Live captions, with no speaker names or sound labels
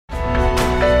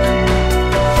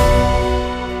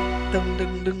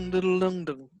diddle dung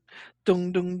dung.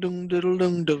 Dung dung dung diddle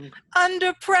dung dung.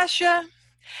 Under pressure,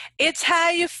 it's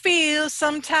how you feel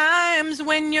sometimes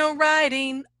when you're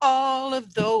writing all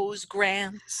of those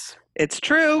grants. It's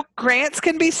true. Grants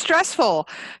can be stressful.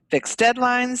 Fixed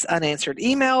deadlines, unanswered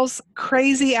emails,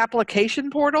 crazy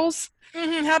application portals.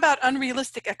 How about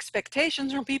unrealistic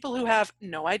expectations from people who have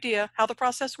no idea how the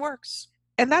process works?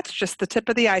 And that's just the tip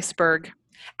of the iceberg.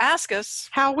 Ask us.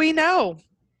 How we know.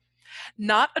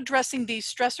 Not addressing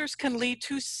these stressors can lead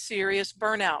to serious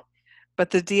burnout.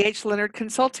 But the D.H. Leonard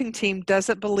Consulting team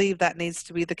doesn't believe that needs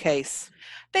to be the case.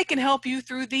 They can help you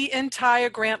through the entire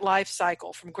grant life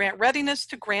cycle, from grant readiness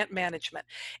to grant management.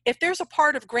 If there's a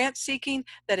part of grant seeking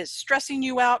that is stressing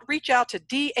you out, reach out to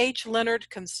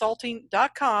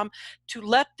dhleonardconsulting.com to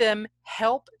let them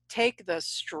help take the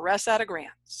stress out of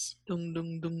grants. Dung,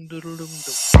 dung, dung, diddle, dung,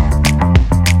 dung.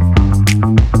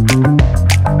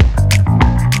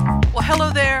 Well,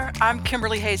 hello there. I'm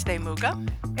Kimberly Hayes-Day-Muga.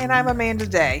 And I'm Amanda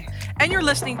Day. And you're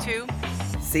listening to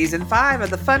Season 5 of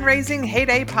the Fundraising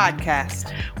Heyday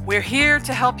podcast. We're here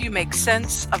to help you make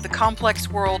sense of the complex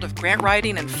world of grant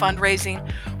writing and fundraising,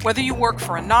 whether you work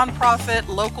for a nonprofit,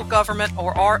 local government,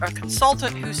 or are a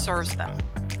consultant who serves them.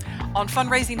 On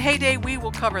Fundraising Heyday, we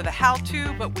will cover the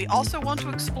how-to, but we also want to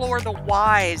explore the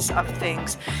whys of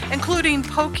things, including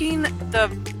poking the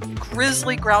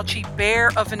grisly, grouchy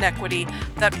bear of inequity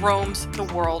that roams the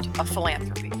world of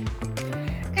philanthropy.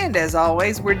 And as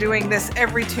always, we're doing this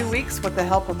every 2 weeks with the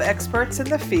help of experts in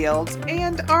the field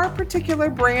and our particular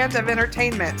brand of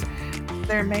entertainment.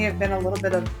 There may have been a little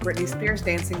bit of Britney Spears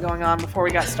dancing going on before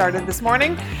we got started this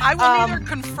morning. I will neither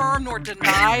confirm nor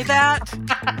deny that.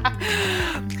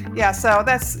 Yeah, so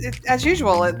that's, as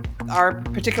usual, our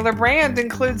particular brand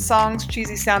includes songs,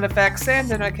 cheesy sound effects,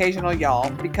 and an occasional yawl,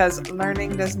 because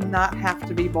learning does not have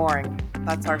to be boring.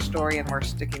 That's our story, and we're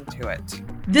sticking to it.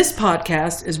 This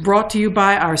podcast is brought to you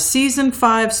by our Season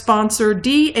 5 sponsor,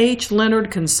 D.H.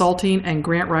 Leonard Consulting and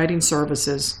Grant Writing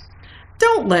Services.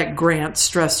 Don't let grants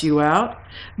stress you out.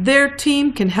 Their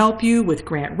team can help you with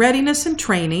grant readiness and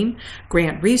training,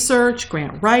 grant research,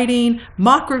 grant writing,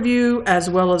 mock review,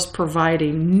 as well as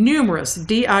providing numerous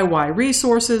DIY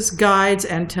resources, guides,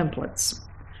 and templates.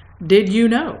 Did you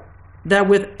know that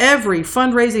with every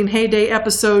Fundraising Heyday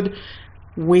episode,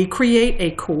 we create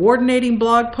a coordinating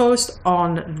blog post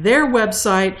on their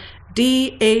website,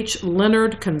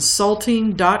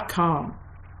 dhleonardconsulting.com.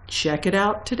 Check it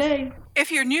out today. If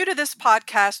you're new to this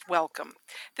podcast, welcome.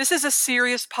 This is a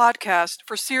serious podcast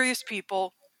for serious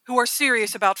people who are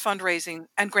serious about fundraising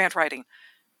and grant writing.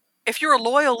 If you're a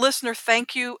loyal listener,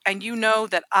 thank you, and you know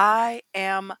that I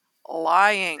am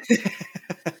lying.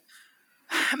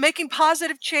 Making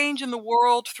positive change in the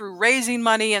world through raising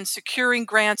money and securing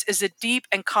grants is a deep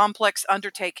and complex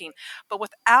undertaking, but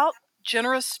without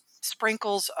generous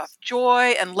sprinkles of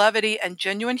joy and levity and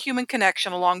genuine human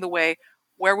connection along the way,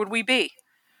 where would we be?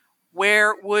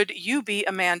 Where would you be,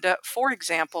 Amanda, for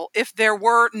example, if there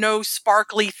were no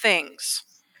sparkly things?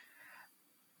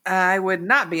 I would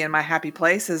not be in my happy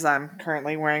place, as I'm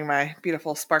currently wearing my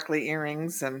beautiful sparkly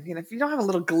earrings. And, if you don't have a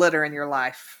little glitter in your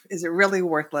life, is it really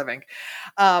worth living?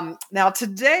 Now,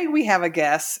 today we have a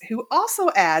guest who also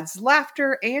adds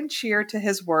laughter and cheer to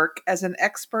his work as an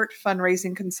expert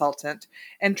fundraising consultant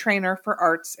and trainer for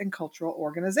arts and cultural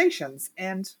organizations.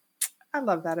 And I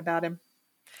love that about him.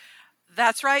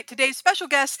 That's right. Today's special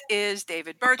guest is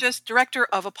David Burgess, Director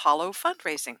of Apollo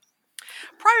Fundraising.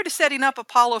 Prior to setting up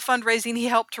Apollo Fundraising, he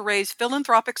helped to raise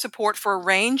philanthropic support for a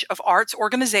range of arts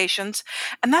organizations,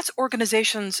 and that's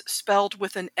organizations spelled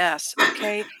with an S,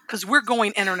 okay? Because we're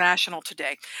going international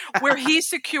today, where he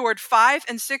secured 5-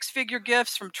 and 6-figure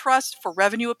gifts from trusts for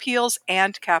revenue appeals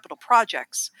and capital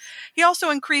projects. He also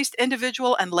increased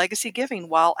individual and legacy giving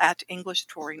while at English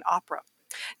Touring Opera.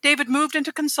 David moved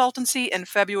into consultancy in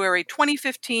February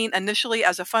 2015, initially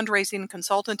as a fundraising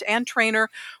consultant and trainer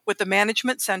with the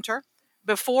Management Center,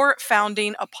 before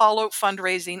founding Apollo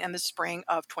Fundraising in the spring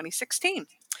of 2016.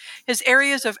 His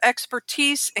areas of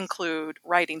expertise include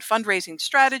writing fundraising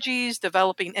strategies,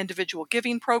 developing individual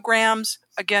giving programs.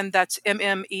 Again, that's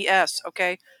MMES,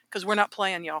 okay? Because we're not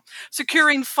playing, y'all.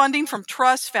 Securing funding from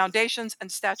trusts, foundations,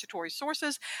 and statutory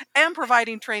sources, and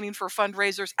providing training for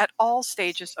fundraisers at all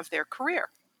stages of their career.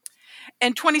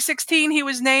 In 2016, he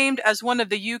was named as one of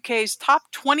the UK's top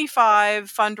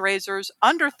 25 fundraisers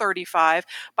under 35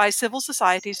 by Civil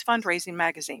Society's Fundraising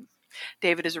magazine.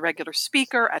 David is a regular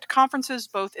speaker at conferences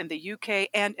both in the UK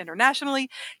and internationally.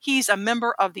 He's a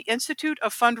member of the Institute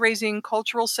of Fundraising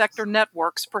Cultural Sector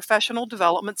Network's Professional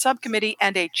Development Subcommittee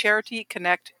and a Charity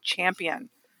Connect champion.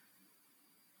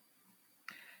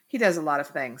 He does a lot of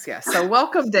things, yes. So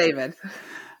welcome, David.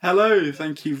 Hello,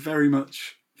 thank you very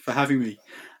much for having me.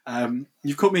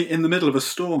 You've caught me in the middle of a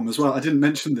storm as well. I didn't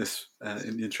mention this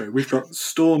in the intro. We've got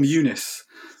Storm Eunice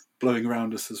blowing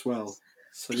around us as well.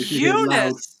 So if you hear loud,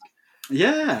 Eunice.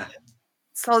 yeah,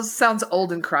 Sounds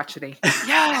old and crotchety.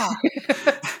 Yeah.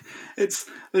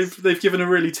 they've given a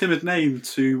really timid name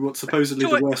to what's supposedly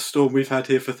the worst storm we've had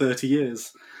here for 30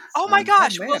 years. Oh my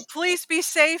gosh. man. Well, please be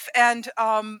safe, and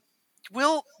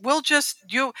we'll just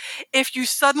if you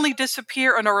suddenly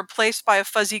disappear and are replaced by a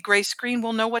fuzzy gray screen,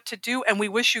 we'll know what to do, and we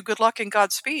wish you good luck and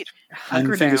Godspeed.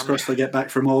 And fingers crossed I get back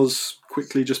from Oz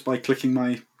quickly just by clicking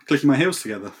my heels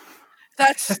together.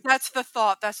 That's the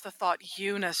thought. That's the thought.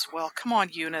 Eunice. Well, come on,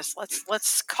 Eunice.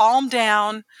 Let's calm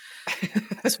down.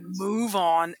 Let's move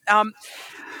on.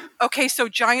 Okay, so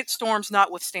giant storms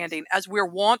notwithstanding, as we're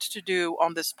wont to do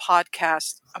on this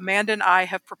podcast, Amanda and I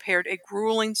have prepared a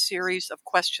grueling series of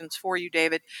questions for you,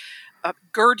 David.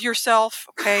 Gird yourself,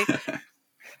 okay?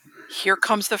 Here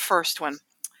comes the first one.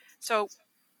 So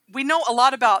we know a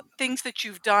lot about things that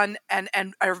you've done and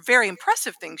are very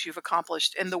impressive things you've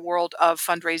accomplished in the world of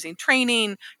fundraising,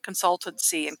 training,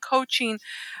 consultancy, and coaching.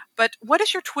 But what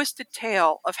is your twisted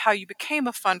tale of how you became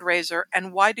a fundraiser,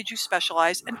 and why did you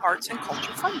specialize in arts and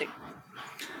culture funding?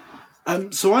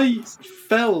 So I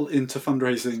fell into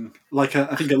fundraising like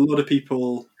I think a lot of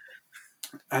people,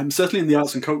 certainly in the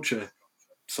arts and culture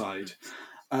side.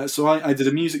 So I did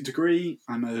a music degree.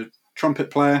 I'm a trumpet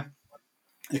player,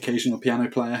 occasional piano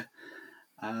player,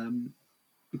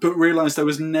 but realised I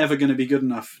was never going to be good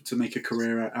enough to make a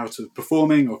career out of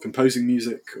performing or composing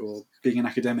music or being an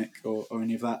academic or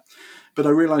any of that. But I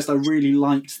realised I really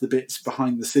liked the bits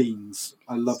behind the scenes.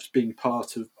 I loved being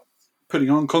part of putting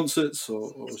on concerts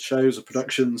or shows or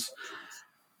productions.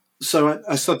 So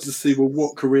I started to see, well,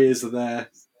 what careers are there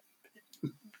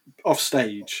off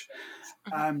stage?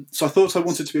 So I thought I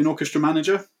wanted to be an orchestra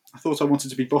manager. I thought I wanted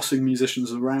to be bossing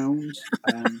musicians around.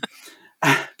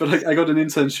 But I got an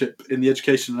internship in the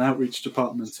education and outreach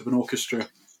department of an orchestra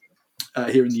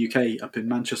here in the UK, up in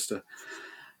Manchester.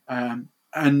 And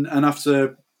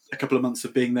after a couple of months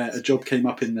of being there, a job came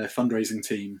up in their fundraising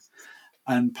team.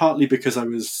 And partly because I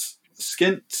was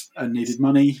skint and needed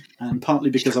money, and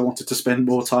partly because I wanted to spend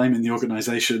more time in the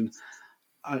organisation,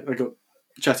 I got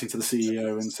chatting to the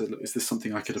CEO and said, look, is this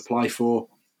something I could apply for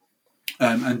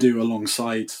and do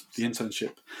alongside the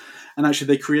internship? And actually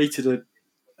they created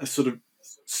a sort of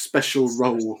special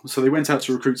role. So they went out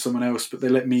to recruit someone else, but they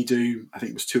let me do, I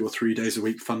think it was 2 or 3 days a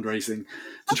week fundraising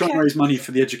to try and raise money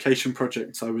for the education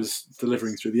projects I was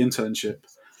delivering through the internship.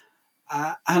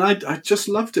 And I just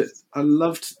loved it. I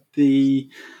loved the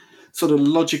sort of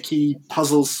logic-y,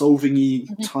 puzzle-solving-y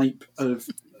type of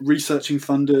researching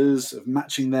funders, of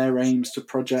matching their aims to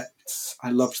projects.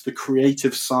 I loved the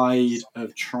creative side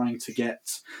of trying to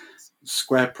get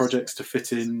square projects to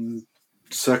fit in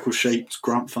circle-shaped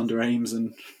grant funder aims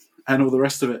and all the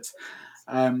rest of it.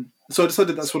 So I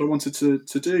decided that's what I wanted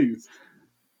to do.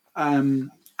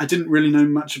 I didn't really know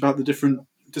much about the different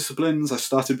disciplines. I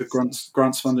started with grants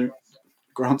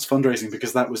fundraising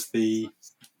because that was the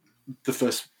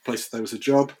first place there was a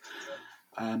job.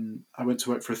 I went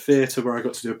to work for a theatre where I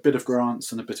got to do a bit of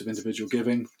grants and a bit of individual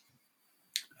giving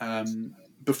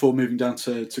before moving down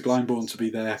to Glyndebourne to be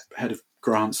their head of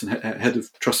grants and head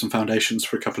of trusts and foundations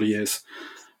for a couple of years,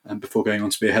 and before going on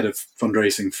to be a head of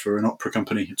fundraising for an opera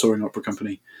company, a touring opera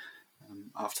company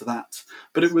after that.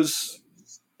 But it was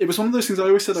one of those things I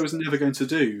always said I was never going to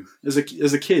do. As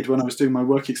a kid, when I was doing my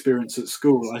work experience at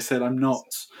school, I said I'm not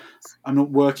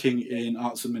working in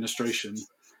arts administration,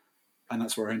 and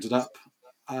that's where I ended up.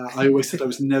 I always said I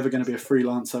was never going to be a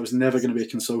freelance. I was never going to be a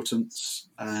consultant,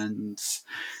 and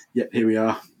yet here we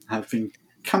are. I've been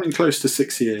coming close to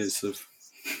 6 years of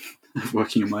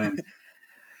working on my own.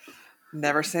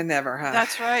 Never say never, huh?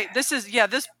 That's right. This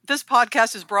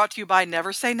podcast is brought to you by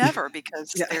Never Say Never,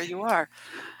 because there you are.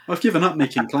 I've given up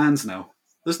making plans now.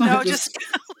 There's just.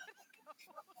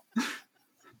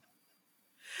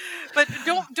 But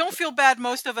don't feel bad.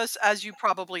 Most of us, as you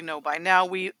probably know by now,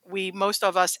 we most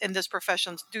of us in this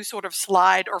profession do sort of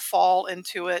slide or fall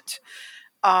into it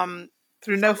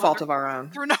through no fault of our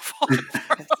own. Through no fault of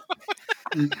our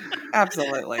own.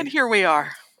 Absolutely. And here we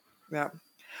are. Yeah.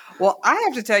 Well, I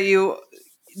have to tell you,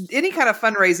 any kind of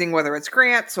fundraising, whether it's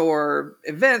grants or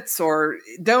events or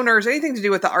donors, anything to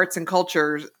do with the arts and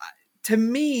cultures, to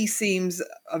me seems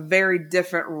a very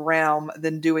different realm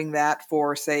than doing that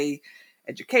for, say,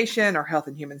 education or health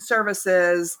and human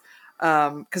services.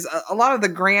 Because a lot of the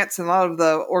grants and a lot of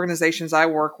the organizations I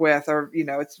work with are,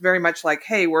 it's very much like,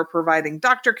 hey, we're providing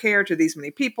doctor care to these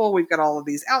many people. We've got all of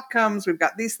these outcomes. We've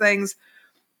got these things.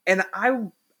 And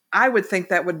I would think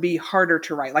that would be harder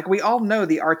to write. Like, we all know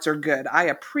the arts are good. I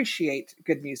appreciate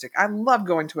good music. I love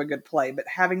going to a good play, but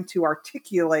having to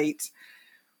articulate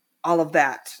all of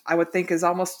that, I would think, is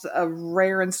almost a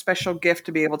rare and special gift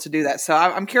to be able to do that. So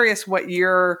I'm curious what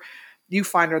you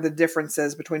find are the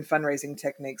differences between fundraising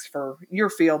techniques for your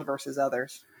field versus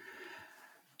others.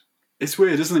 It's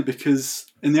weird, isn't it? Because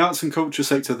in the arts and culture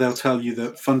sector, they'll tell you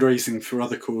that fundraising for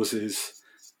other causes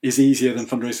is easier than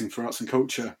fundraising for arts and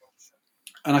culture.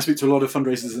 And I speak to a lot of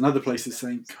fundraisers in other places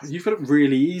saying, you've got it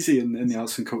really easy in the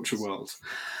arts and culture world.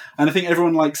 And I think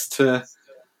everyone likes to,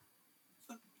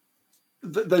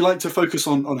 they like to focus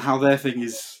on how their thing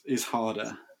is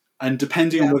harder. And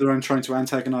depending on whether I'm trying to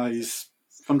antagonize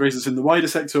fundraisers in the wider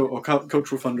sector or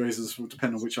cultural fundraisers will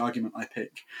depend on which argument I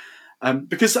pick.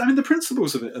 Because, I mean, the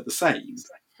principles of it are the same.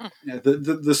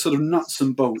 The sort of nuts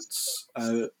and bolts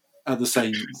are the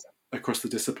same across the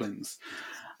disciplines.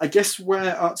 I guess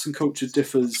where arts and culture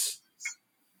differs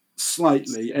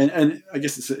slightly, and I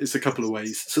guess it's a couple of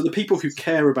ways. So the people who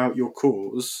care about your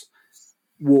cause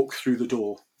walk through the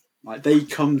door. Like, they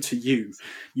come to you.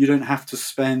 You don't have to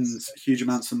spend huge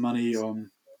amounts of money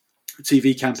on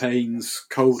TV campaigns,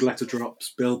 cold letter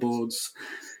drops, billboards,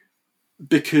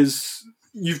 because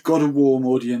you've got a warm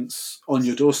audience on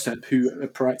your doorstep who are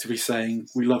proactively saying,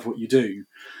 we love what you do.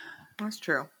 That's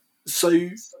true. So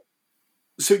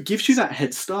it gives you that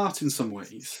head start in some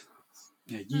ways.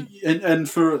 And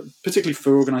for particularly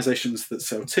for organisations that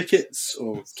sell tickets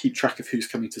or keep track of who's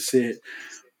coming to see it,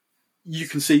 you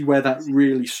can see where that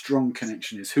really strong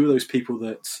connection is. Who are those people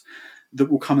that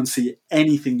will come and see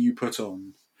anything you put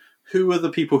on? Who are the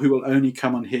people who will only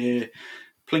come and hear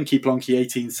plinky plonky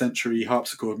 18th century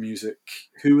harpsichord music?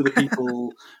 Who are the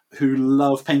people who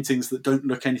love paintings that don't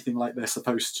look anything like they're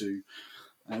supposed to?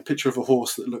 A picture of a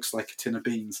horse that looks like a tin of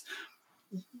beans.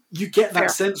 You get that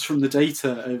sense from the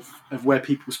data of where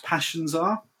people's passions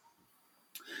are.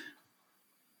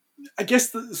 I guess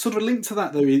the sort of a link to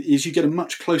that, though, is you get a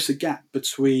much closer gap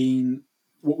between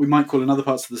what we might call in other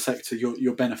parts of the sector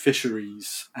your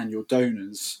beneficiaries and your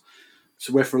donors.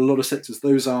 So where for a lot of sectors,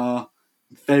 those are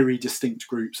very distinct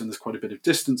groups and there's quite a bit of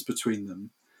distance between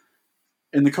them.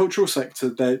 In the cultural sector,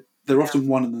 they're often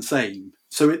one and the same.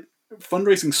 So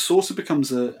fundraising sort of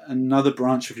becomes another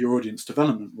branch of your audience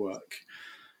development work.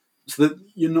 So that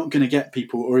you're not going to get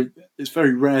people, or it's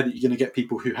very rare that you're going to get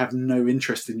people who have no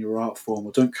interest in your art form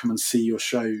or don't come and see your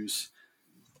shows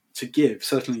to give,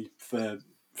 certainly for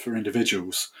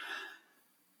individuals.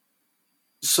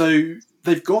 So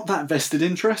they've got that vested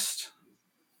interest.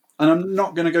 And I'm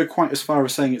not going to go quite as far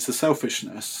as saying it's a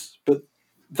selfishness, but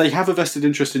they have a vested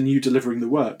interest in you delivering the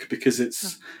work because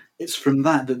it's from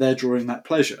that they're drawing that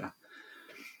pleasure.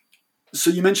 So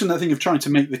you mentioned that thing of trying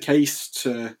to make the case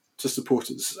to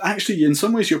supporters. Actually, in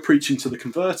some ways, you're preaching to the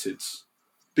converted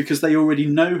because they already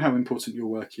know how important your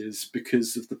work is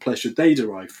because of the pleasure they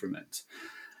derive from it.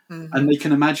 Mm-hmm. And they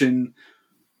can imagine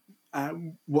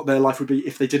what their life would be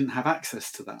if they didn't have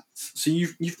access to that. So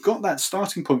you've got that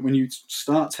starting point when you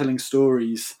start telling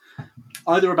stories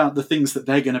either about the things that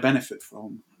they're going to benefit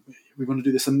from. We want to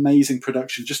do this amazing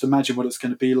production. Just imagine what it's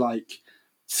going to be like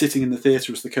sitting in the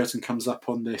theatre as the curtain comes up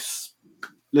on this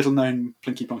little-known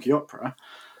plinky-plonky opera.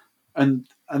 And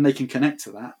they can connect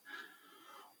to that,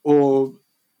 or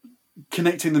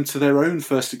connecting them to their own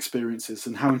first experiences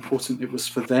and how important it was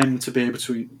for them to be able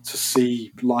to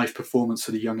see live performance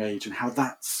at a young age and how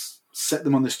that's set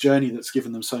them on this journey that's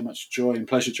given them so much joy and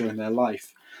pleasure during their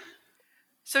life.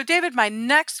 So, David, my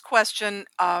next question,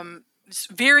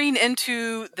 veering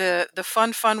into the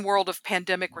fun world of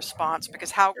pandemic response,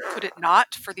 because how could it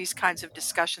not for these kinds of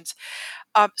discussions?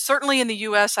 Certainly in the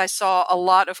U.S., I saw a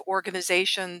lot of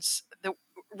organizations that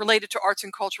related to arts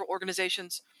and cultural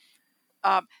organizations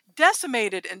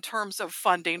decimated in terms of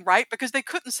funding, right? Because they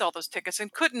couldn't sell those tickets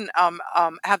and couldn't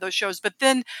have those shows, but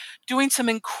then doing some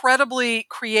incredibly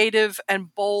creative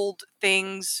and bold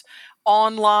things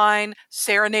online,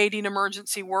 serenading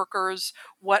emergency workers,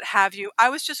 what have you. I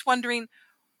was just wondering,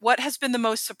 what has been the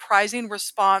most surprising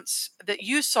response that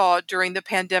you saw during the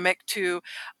pandemic to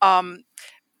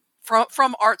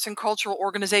from arts and cultural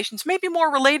organizations, maybe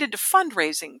more related to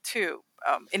fundraising too?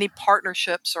 Any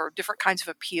partnerships or different kinds of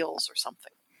appeals or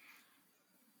something?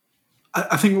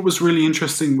 I think what was really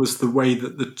interesting was the way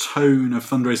that the tone of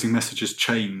fundraising messages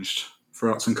changed for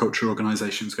arts and cultural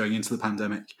organisations going into the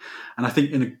pandemic, and I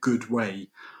think in a good way.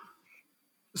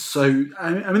 So,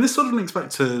 I mean, this sort of links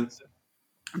back to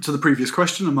the previous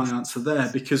question and my answer there,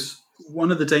 because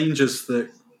one of the dangers that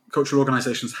cultural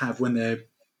organisations have when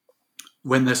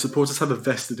their supporters have a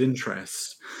vested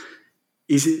interest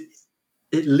is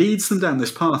it leads them down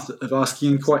this path of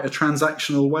asking in quite a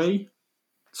transactional way.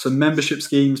 So membership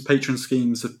schemes, patron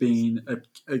schemes have been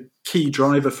a key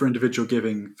driver for individual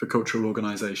giving for cultural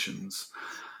organisations,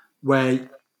 where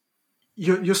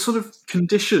you're sort of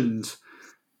conditioned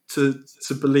to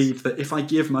believe that if I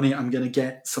give money, I'm going to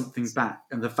get something back,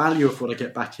 and the value of what I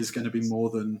get back is going to be more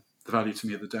than the value to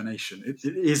me of the donation. It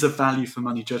is a value for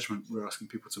money judgment we're asking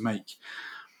people to make,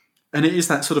 and it is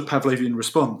that sort of Pavlovian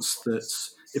response that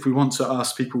if we want to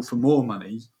ask people for more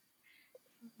money,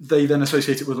 they then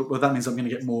associate it with, well, that means I'm going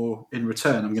to get more in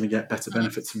return. I'm going to get better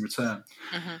benefits in return.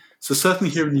 Mm-hmm. So certainly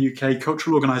here in the UK,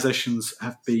 cultural organisations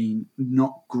have been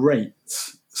not great,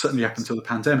 certainly up until the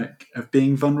pandemic, of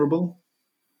being vulnerable.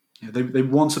 You know, they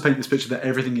want to paint this picture that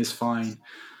everything is fine,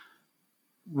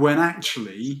 when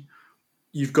actually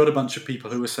you've got a bunch of people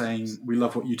who are saying, we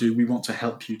love what you do, we want to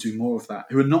help you do more of that,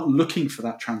 who are not looking for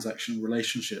that transactional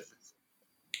relationship.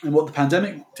 And what the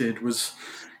pandemic did was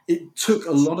it took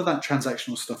a lot of that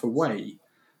transactional stuff away.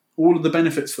 All of the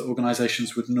benefits that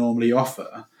organisations would normally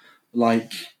offer,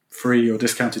 like free or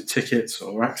discounted tickets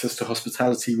or access to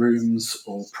hospitality rooms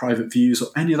or private views or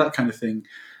any of that kind of thing,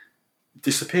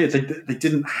 disappeared. They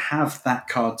didn't have that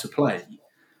card to play.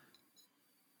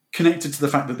 Connected to the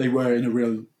fact that they were in a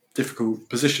real difficult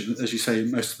position, as you say,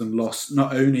 most of them lost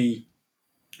not only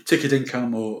ticket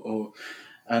income or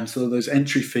sort of those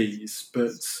entry fees,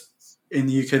 but in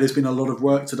the UK there's been a lot of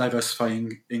work to diversify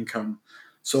income.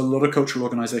 So a lot of cultural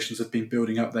organisations have been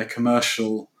building up their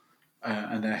commercial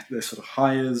and their sort of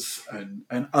hires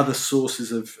and other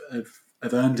sources of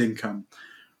earned income,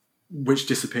 which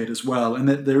disappeared as well. And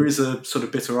there is a sort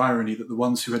of bitter irony that the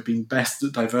ones who had been best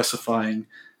at diversifying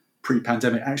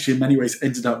pre-pandemic actually in many ways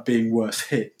ended up being worse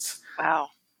hit. Wow.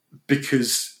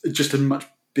 Because just a much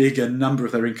bigger number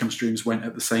of their income streams went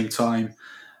at the same time,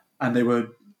 and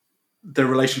their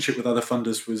relationship with other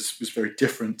funders was very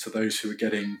different to those who were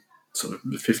getting sort of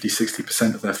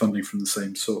 50-60% of their funding from the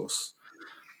same source.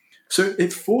 So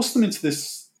it forced them into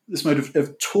this mode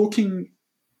of talking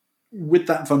with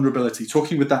that vulnerability,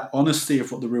 talking with that honesty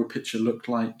of what the real picture looked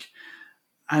like,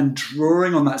 and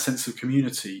drawing on that sense of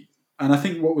community. And I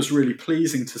think what was really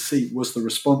pleasing to see was the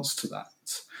response to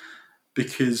that,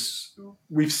 because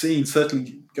we've seen,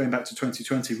 certainly going back to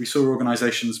 2020, we saw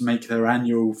organisations make their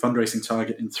annual fundraising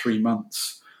target in 3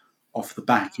 months off the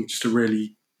back, just a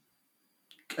really,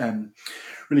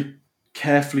 really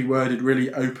carefully worded,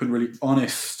 really open, really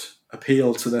honest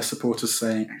appeal to their supporters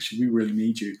saying, actually, we really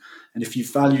need you. And if you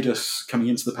valued us coming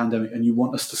into the pandemic and you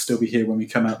want us to still be here when we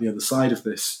come out the other side of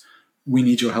this, we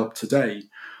need your help today.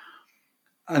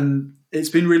 And it's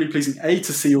been really pleasing, A,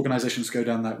 to see organisations go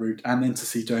down that route and then to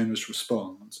see donors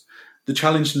respond. The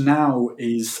challenge now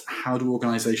is, how do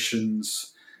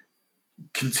organisations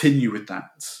continue with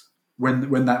that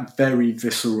when that very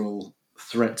visceral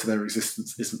threat to their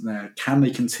existence isn't there? Can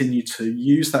they continue to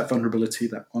use that vulnerability,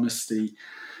 that honesty,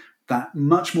 that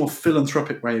much more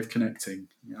philanthropic way of connecting?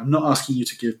 I'm not asking you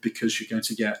to give because you're going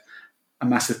to get a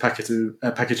massive package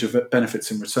of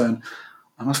benefits in return.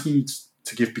 I'm asking you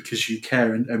to give because you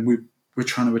care, and we're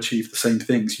trying to achieve the same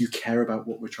things. You care about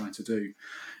what we're trying to do.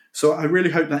 So I really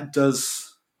hope that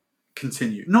does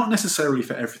continue. Not necessarily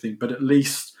for everything, but at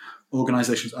least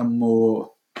organisations are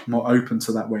more open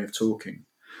to that way of talking.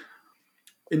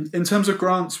 In terms of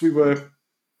grants, we were,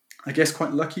 I guess,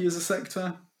 quite lucky as a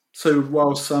sector. So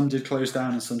while some did close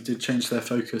down and some did change their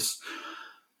focus,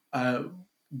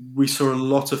 we saw a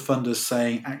lot of funders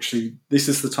saying, actually, this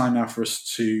is the time now for us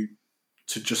to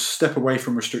just step away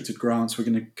from restricted grants. We're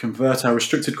going to convert our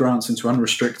restricted grants into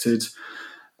unrestricted.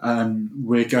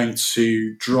 We're going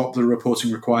to drop the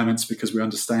reporting requirements because we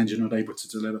understand you're not able to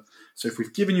deliver. So if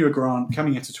we've given you a grant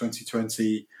coming into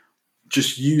 2020,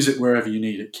 just use it wherever you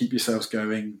need it. Keep yourselves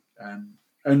going.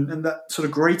 And that sort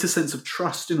of greater sense of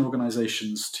trust in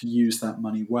organisations to use that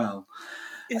money well.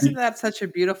 Isn't that such a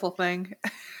beautiful thing?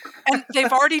 And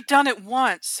they've already done it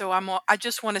once, so I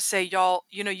just want to say, y'all,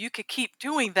 you could keep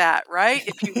doing that, right?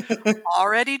 If you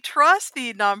already trust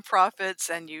the nonprofits,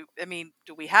 and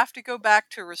do we have to go back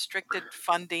to restricted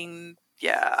funding?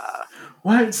 Yeah.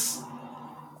 Well,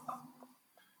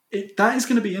 that is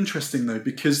going to be interesting, though,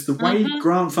 because the way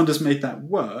grant funders made that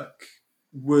work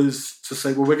was to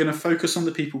say, well, we're going to focus on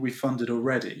the people we funded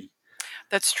already.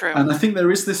 That's true. And I think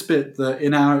there is this bit that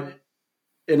in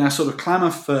our sort of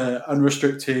clamour for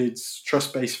unrestricted,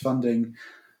 trust-based funding,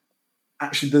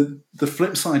 actually the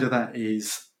flip side of that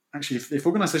is, actually, if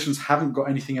organisations haven't got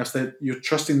anything else, you're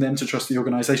trusting them to trust the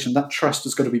organisation. That trust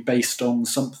has got to be based on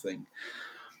something.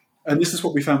 And this is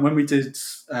what we found when we did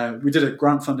a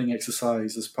grant funding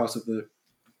exercise as part of the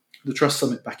Trust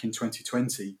Summit back in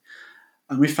 2020.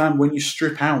 And we found when you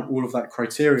strip out all of that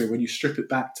criteria, when you strip it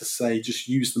back to say just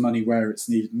use the money where it's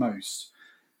needed most,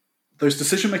 those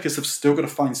decision makers have still got to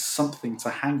find something to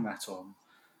hang that on.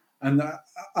 And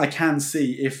I can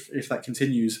see if that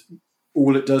continues,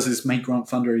 all it does is make grant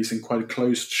fundraising quite a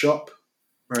closed shop.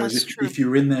 Whereas if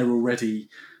you're in there already,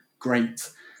 great.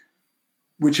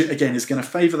 Which, again, is going to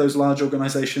favour those large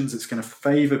organisations. It's going to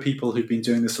favour people who've been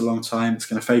doing this a long time. It's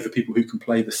going to favour people who can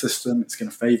play the system. It's going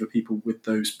to favour people with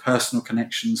those personal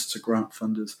connections to grant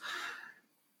funders,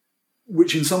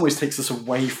 which in some ways takes us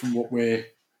away from what we're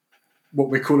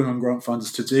calling on grant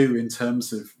funders to do in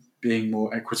terms of being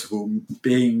more equitable,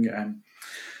 being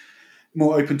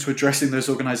more open to addressing those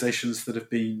organisations that have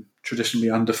been traditionally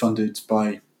underfunded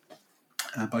by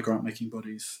grant-making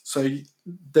bodies. So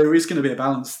there is going to be a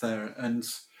balance there, and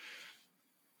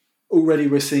already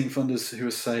we're seeing funders who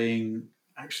are saying,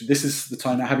 actually, this is the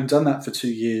time now, having done that for 2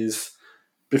 years,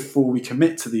 before we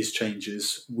commit to these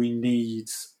changes, we need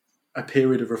a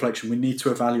period of reflection. We need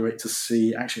to evaluate to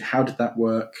see, actually, how did that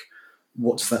work?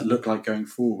 What does that look like going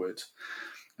forward?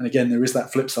 And again, there is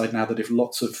that flip side now that if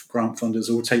lots of grant funders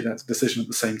all take that decision at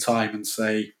the same time and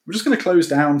say, we're just going to close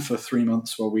down for 3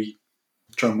 months while we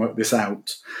try and work this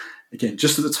out, again,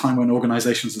 just at the time when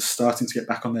organisations are starting to get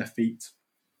back on their feet,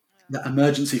 that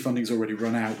emergency funding's already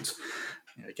run out.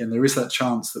 Again, there is that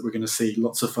chance that we're going to see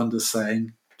lots of funders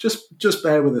saying, just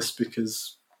bear with us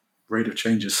because rate of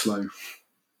change is slow.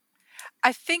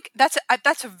 I think that's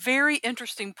a very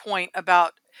interesting point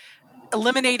about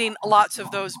eliminating lots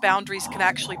of those boundaries can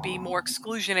actually be more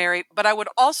exclusionary. But I would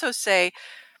also say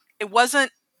it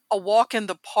wasn't a walk in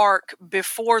the park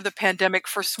before the pandemic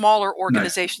for smaller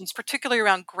organizations, particularly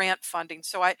around grant funding.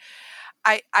 So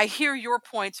I hear your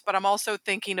points, but I'm also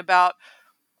thinking about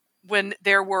when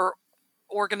there were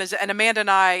and Amanda and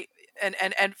I,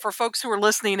 and for folks who are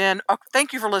listening in,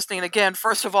 thank you for listening again,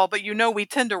 first of all, but we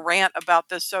tend to rant about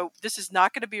this. So this is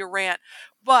not going to be a rant,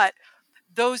 but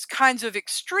those kinds of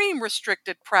extreme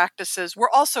restricted practices were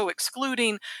also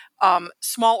excluding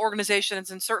small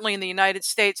organizations, and certainly in the United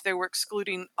States, they were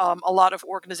excluding a lot of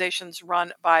organizations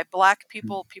run by Black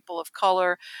people, people of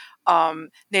color,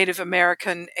 Native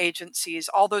American agencies,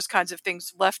 all those kinds of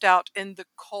things left out in the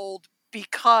cold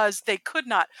because they could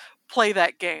not play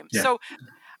that game. Yeah. So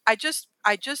I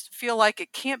just feel like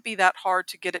it can't be that hard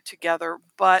to get it together,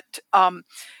 but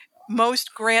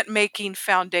most grant-making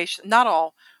foundations, not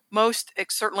all, most,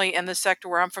 certainly in the sector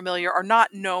where I'm familiar, are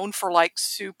not known for like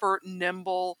super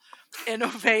nimble,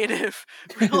 innovative,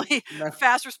 really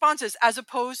fast responses, as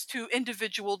opposed to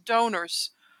individual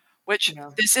donors, which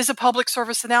this is a public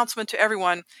service announcement to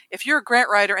everyone. If you're a grant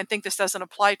writer and think this doesn't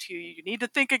apply to you, you need to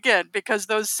think again, because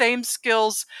those same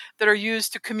skills that are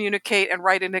used to communicate and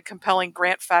write in a compelling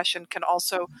grant fashion can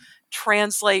also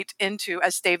translate into,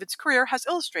 as David's career has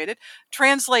illustrated,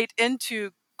 translate into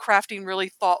crafting really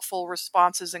thoughtful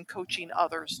responses and coaching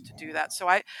others to do that. So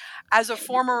as a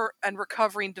former and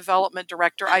recovering development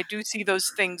director, I do see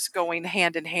those things going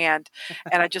hand in hand.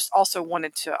 And I just also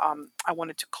wanted to,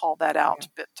 call that out.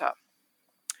 But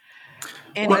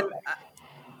anyway,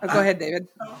 go ahead, David.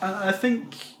 I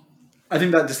think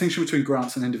that distinction between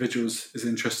grants and individuals is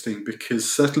interesting,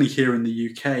 because certainly here in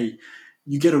the UK,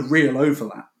 you get a real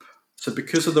overlap. So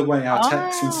because of the way our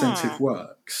tax incentive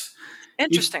works,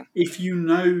 interesting. If you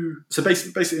know, so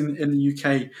basically in the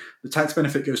UK, the tax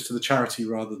benefit goes to the charity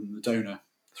rather than the donor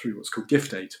through what's called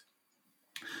gift aid.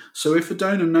 So if a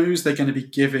donor knows they're going to be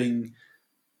giving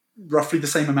roughly the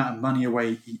same amount of money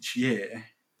away each year,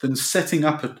 then setting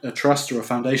up a trust or a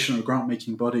foundation or a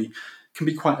grant-making body can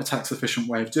be quite a tax-efficient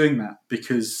way of doing that,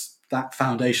 because that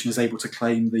foundation is able to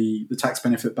claim the tax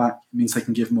benefit back. It means they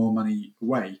can give more money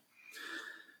away.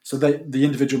 So the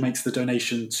individual makes the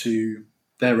donation to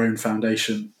their own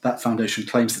foundation. That foundation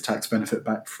claims the tax benefit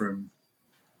back from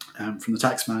the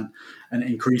taxman, and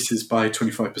it increases by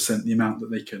 25% the amount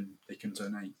that they can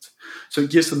donate. So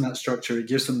it gives them that structure. It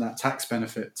gives them that tax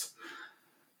benefit.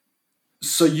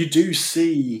 So you do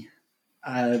see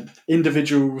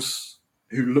individuals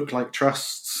who look like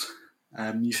trusts.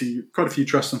 You see quite a few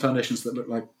trusts and foundations that look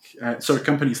like,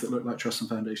 companies that look like trusts and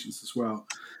foundations as well.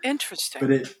 Interesting.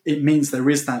 But it means there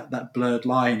is that blurred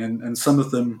line, and some of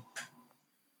them,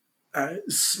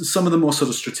 some of the more sort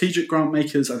of strategic grant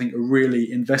makers, I think, are really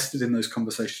invested in those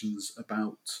conversations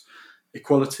about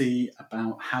equality,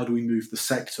 about how do we move the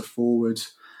sector forward,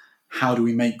 how do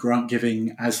we make grant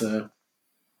giving as a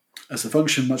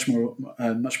function much more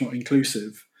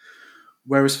inclusive.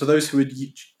 Whereas for those who are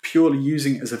purely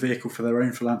using it as a vehicle for their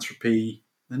own philanthropy,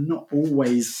 they don't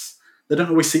always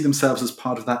see themselves as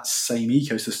part of that same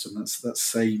ecosystem,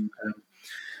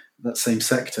 that same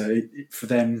sector. For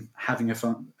them, having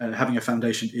a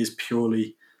foundation is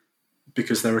purely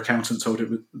because their accountant told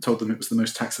them it was the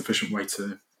most tax efficient way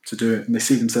to to do it, and they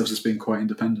see themselves as being quite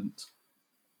independent.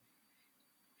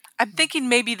 I'm thinking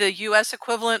maybe the U.S.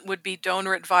 equivalent would be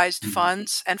donor-advised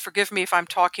funds, and forgive me if I'm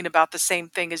talking about the same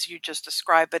thing as you just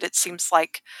described, but it seems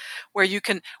like where you,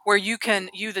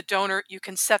 the donor, you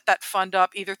can set that fund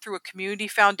up either through a community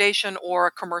foundation or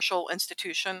a commercial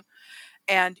institution,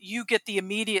 and you get the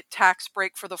immediate tax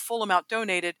break for the full amount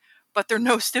donated, but there are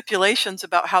no stipulations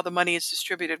about how the money is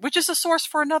distributed, which is a source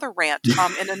for another rant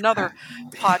in another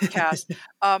podcast.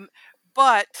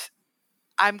 But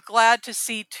I'm glad to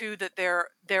see too that there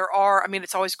are. I mean,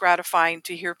 it's always gratifying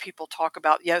to hear people talk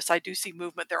about. Yes, I do see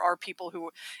movement. There are people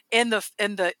who, on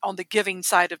the giving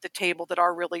side of the table, that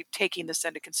are really taking this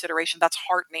into consideration. That's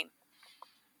heartening.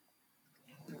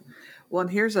 Well, and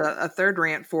here's a third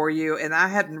rant for you, and I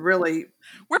hadn't really.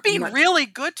 We're being really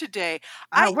good today.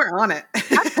 We're on it.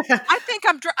 I think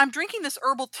I'm drinking this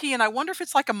herbal tea, and I wonder if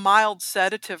it's like a mild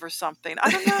sedative or something.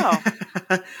 I don't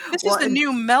know. This is the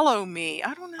new mellow me.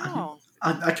 I don't know.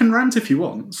 I can rant if you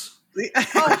want.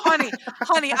 Oh,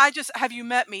 honey, have you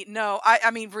met me? No, I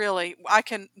mean, really, we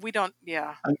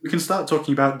can start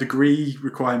talking about degree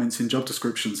requirements in job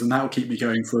descriptions, and that'll keep me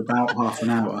going for about half an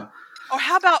hour.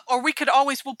 Or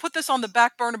we'll put this on the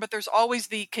back burner, but there's always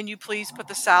can you please put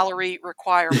the salary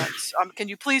requirements? Can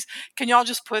y'all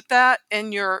just put that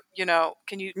in your,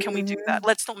 can we do that?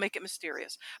 Let's don't make it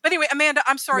mysterious. But anyway, Amanda,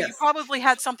 I'm sorry, You probably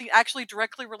had something actually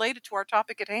directly related to our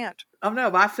topic at hand. Oh no,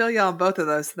 but I feel you on both of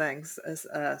those things.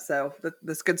 So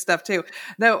that's good stuff too.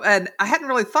 No, and I hadn't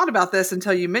really thought about this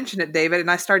until you mentioned it, David,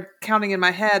 and I started counting in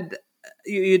my head.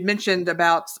 You'd mentioned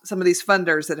about some of these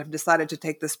funders that have decided to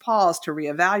take this pause to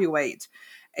reevaluate.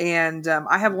 And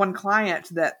I have one client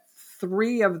that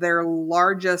 3 of their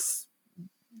largest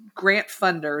grant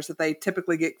funders that they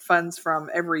typically get funds from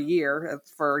every year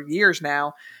for years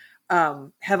now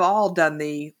have all done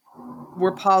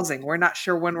we're pausing. We're not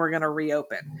sure when we're going to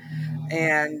reopen.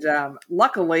 And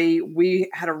luckily, we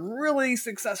had a really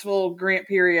successful grant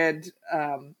period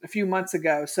a few months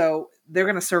ago. So they're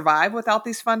going to survive without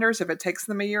these funders if it takes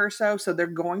them a year or so. So they're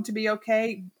going to be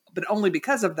okay, but only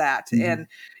because of that. Mm-hmm. And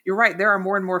you're right. There are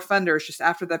more and more funders just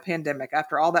after the pandemic,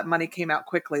 after all that money came out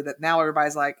quickly, that now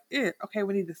everybody's like, okay,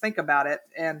 we need to think about it.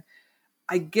 And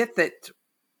I get that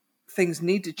things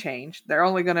need to change. They're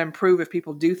only going to improve if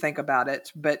people do think about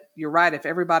it. But you're right. If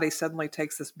everybody suddenly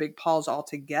takes this big pause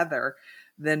altogether,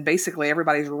 then basically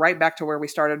everybody's right back to where we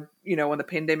started, when the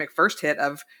pandemic first hit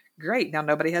of, great, now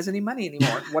nobody has any money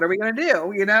anymore. What are we going to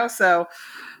do? So,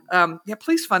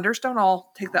 please, funders, don't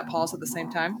all take that pause at the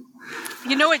same time.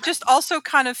 It just also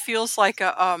kind of feels like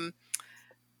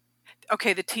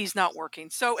okay, the tea's not working.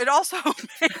 So it also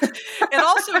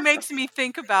makes me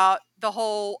think about the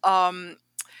whole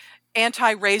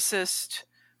anti-racist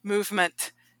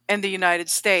movement in the United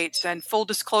States. And full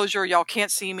disclosure, y'all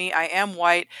can't see me. I am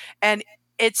white. And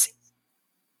it's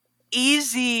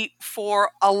easy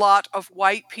for a lot of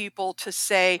white people to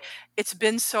say, it's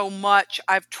been so much,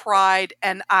 I've tried,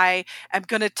 and I am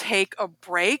going to take a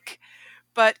break.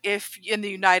 But if in the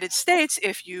United States,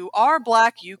 if you are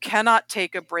Black, you cannot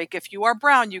take a break. If you are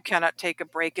brown, you cannot take a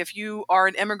break. If you are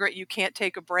an immigrant, you can't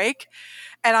take a break.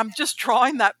 And I'm just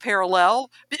drawing that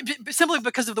parallel simply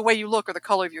because of the way you look or the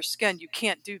color of your skin. You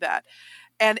can't do that.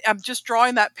 And I'm just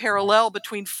drawing that parallel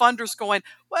between funders going,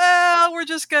 well, we're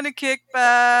just going to kick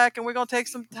back and we're going to take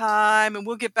some time and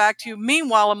we'll get back to you.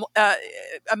 Meanwhile,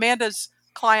 Amanda's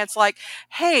clients like,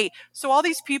 hey, so all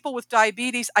these people with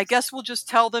diabetes, I guess we'll just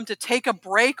tell them to take a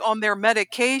break on their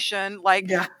medication.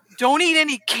 Don't eat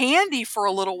any candy for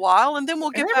a little while and then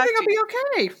we'll get back to you. Everything will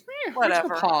be okay.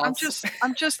 Whatever.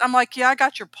 I'm like, yeah, I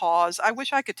got your pause. I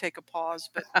wish I could take a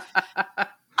pause, but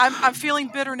I'm feeling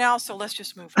bitter now, so let's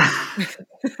just move on.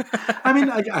 I mean,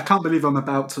 I can't believe I'm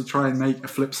about to try and make a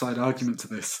flip side argument to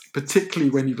this, particularly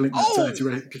when you've linked that to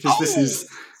it, because this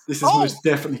is most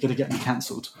definitely going to get me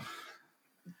cancelled.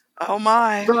 Oh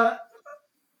my! But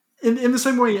in the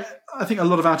same way, I think a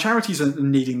lot of our charities are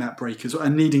needing that break as well,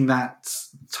 and needing that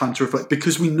time to reflect,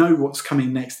 because we know what's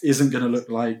coming next isn't going to look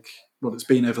like what it's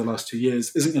been over the last 2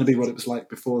 years, isn't going to be what it was like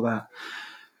before that.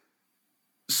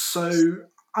 So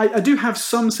I do have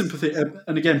some sympathy,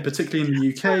 and again, particularly in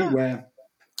the UK, where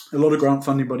a lot of grant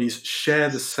funding bodies share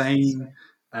the same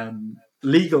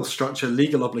legal structure,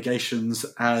 legal obligations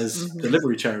as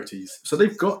delivery charities. So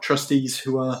they've got trustees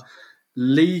who are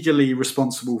legally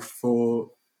responsible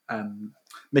for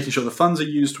making sure the funds are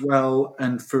used well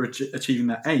and for achieving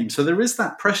that aim. So there is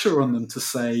that pressure on them to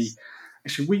say,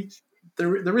 actually,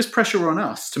 there is pressure on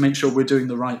us to make sure we're doing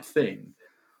the right thing.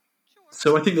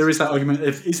 So I think there is that argument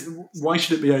of why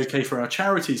should it be okay for our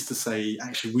charities to say,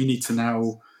 actually, we need to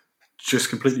now just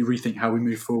completely rethink how we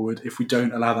move forward if we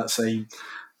don't allow that same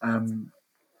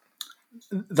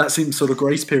that seems sort of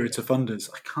grace period to funders.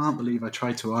 I can't believe I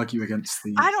tried to argue against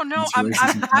the I don't know.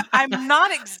 anti-racism. I'm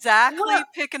not exactly Well-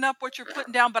 picking up what you're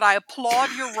putting down, but I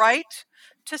applaud your right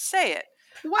to say it.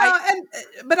 Well,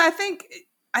 but I think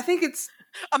it's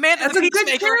Amanda That's the a good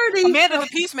Peacemaker. charity. Amanda the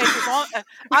Peacemaker's on.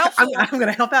 I'm going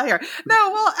to help out here.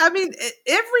 No, well, I mean,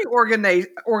 every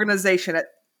organization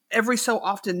every so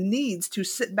often needs to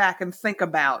sit back and think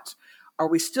about, are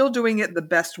we still doing it the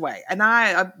best way? And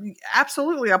I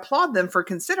absolutely applaud them for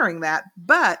considering that,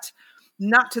 but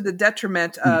not to the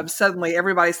detriment of suddenly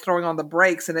everybody's throwing on the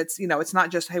brakes. And it's, it's not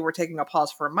just, hey, we're taking a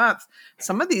pause for a month.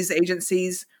 Some of these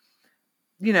agencies,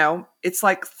 it's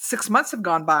like 6 months have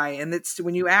gone by, and it's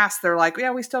when you ask, they're like,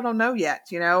 yeah, we still don't know yet,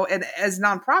 and as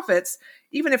nonprofits,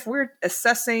 even if we're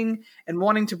assessing and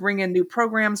wanting to bring in new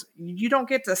programs, you don't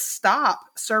get to stop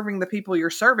serving the people you're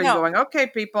serving. No. Going, okay,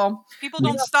 people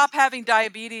don't stop having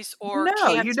diabetes or No,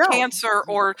 you don't. cancer,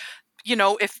 or,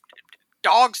 if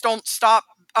dogs don't stop,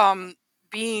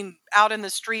 being out in the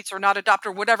streets or not adopted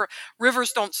or whatever,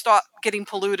 rivers don't stop getting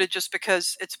polluted just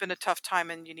because it's been a tough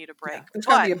time and you need a break. Yeah, there's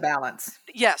got to be a balance.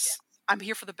 Yes, I'm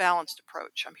here for the balanced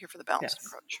approach. Yes.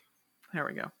 There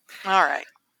we go. All right.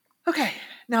 Okay,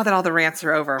 now that all the rants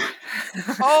are over,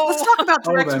 Oh. let's talk about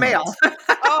direct mail.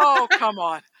 Oh, come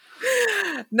on.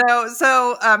 No,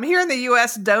 so here in the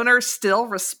U.S., donors still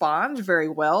respond very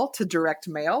well to direct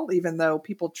mail, even though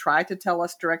people try to tell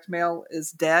us direct mail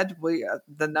is dead.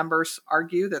 The numbers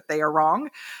argue that they are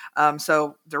wrong.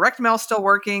 So direct mail is still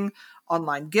working.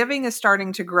 Online giving is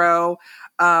starting to grow.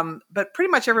 But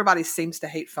pretty much everybody seems to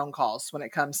hate phone calls when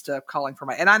it comes to calling for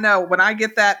money. And I know when I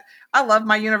get that, I love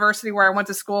my university where I went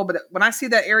to school, but when I see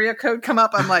that area code come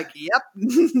up, I'm like, yep,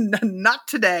 not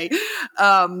today.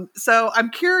 So I'm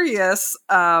curious,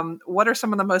 what are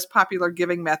some of the most popular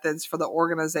giving methods for the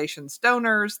organization's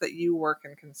donors that you work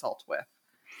and consult with?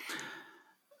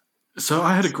 So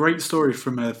I had a great story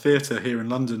from a theatre here in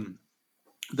London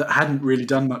that hadn't really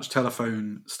done much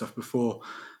telephone stuff before,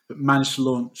 but managed to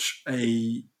launch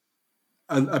a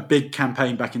big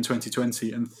campaign back in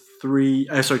 2020, and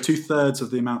 2/3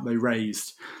 of the amount they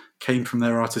raised came from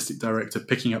their artistic director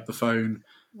picking up the phone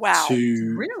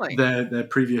to Really? their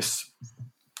previous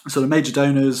sort of major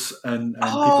donors and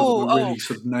people that were really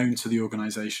sort of known to the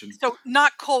organisation. So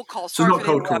not cold calls. So Sorry not for the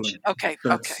cold interruption. calling. Okay.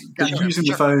 But Gotcha. using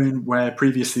the phone where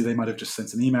previously they might have just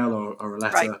sent an email or a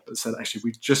letter, Right. but said, actually,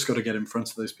 we've just got to get in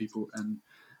front of those people and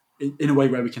in a way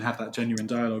where we can have that genuine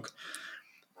dialogue.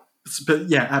 But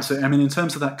yeah, absolutely. I mean, in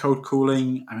terms of that cold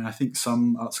calling, I think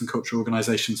some arts and culture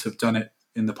organisations have done it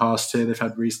in the past here. They've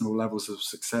had reasonable levels of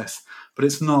success, but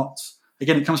it's not.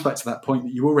 Again, it comes back to that point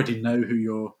that you already know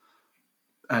who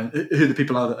the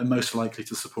people are that are most likely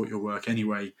to support your work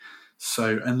anyway.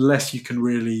 So unless you can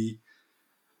really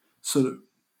sort of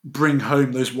bring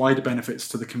home those wider benefits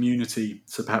to the community,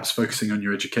 so perhaps focusing on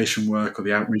your education work or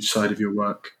the outreach side of your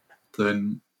work,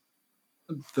 then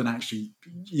actually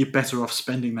you're better off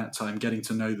spending that time getting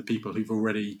to know the people who've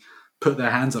already put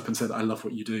their hands up and said, I love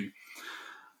what you do.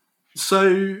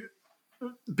 So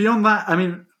beyond that,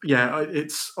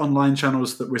 it's online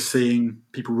channels that we're seeing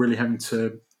people really having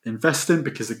to invest in,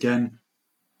 because again,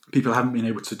 people haven't been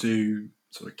able to do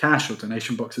sort of cash or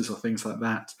donation boxes or things like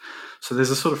that. So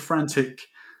there's a sort of frantic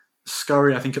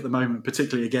scurry, I think, at the moment,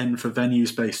 particularly again for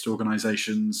venues-based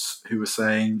organisations who are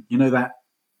saying, that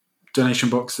donation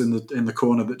box in the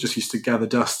corner that just used to gather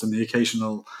dust and the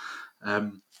occasional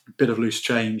bit of loose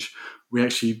change,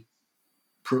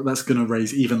 that's going to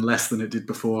raise even less than it did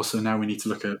before. So now we need to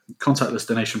look at contactless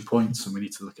donation points, and we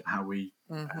need to look at how we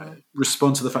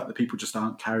respond to the fact that people just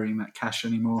aren't carrying that cash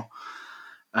anymore.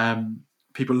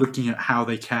 People looking at how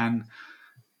they can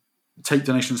take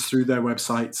donations through their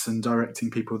websites and directing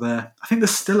people there. I think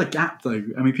there's still a gap, though.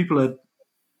 I mean, people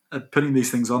are putting these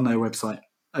things on their website.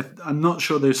 I'm not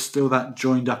sure there's still that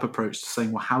joined up approach to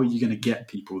saying, well, how are you going to get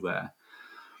people there?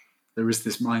 There is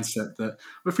this mindset that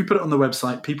if we put it on the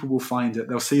website, people will find it.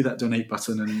 They'll see that donate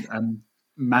button, and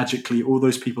magically all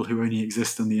those people who only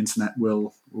exist on the internet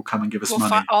will come and give us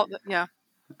money.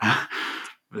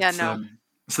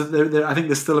 So I think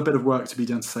there's still a bit of work to be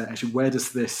done to say, actually, where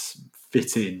does this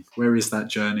fit in? Where is that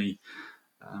journey?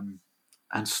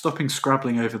 And stopping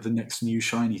scrabbling over the next new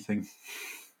shiny thing.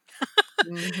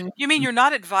 You mean you're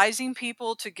not advising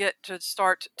people to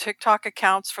start TikTok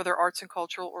accounts for their arts and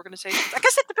cultural organizations? I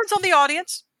guess it depends on the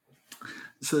audience.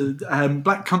 So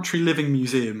Black Country Living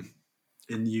Museum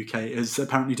in the UK is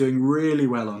apparently doing really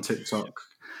well on TikTok.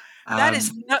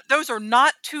 Those are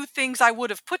not two things I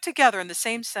would have put together in the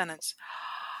same sentence.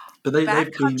 But they've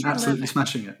been absolutely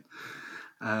smashing it.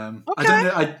 Okay. I don't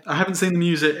know. I haven't seen them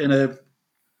use it in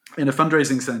in a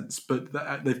fundraising sense, but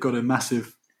they've got a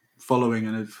massive following,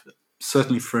 and have,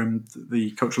 certainly from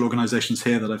the cultural organisations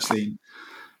here that I've seen,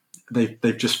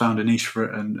 they've just found a niche for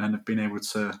it and have been able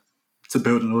to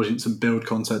build an audience and build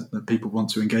content that people want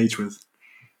to engage with.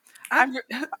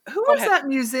 Who was that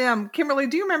museum? Kimberly,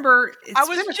 do you remember? I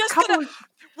was just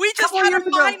we just had a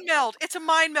mind meld. It's a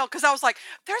mind meld because I was like,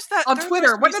 there's that. On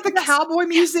Twitter, wasn't it the Cowboy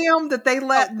Museum that they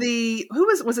let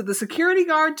was it the security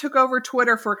guard took over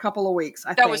Twitter for a couple of weeks?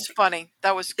 I think. Was funny.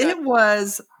 That was good. It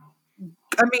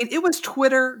was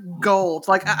Twitter gold.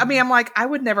 Like, I'm like, I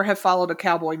would never have followed a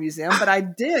Cowboy Museum, but I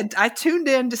did. I tuned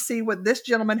in to see what this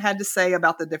gentleman had to say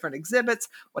about the different exhibits,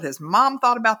 what his mom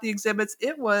thought about the exhibits.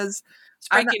 It was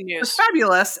breaking news. It was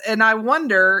fabulous. And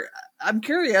I'm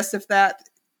curious if that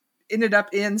ended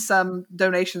up in some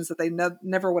donations that they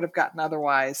never would have gotten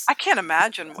otherwise. I can't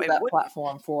imagine that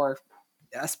platform for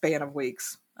a span of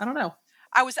weeks. I don't know.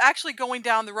 I was actually going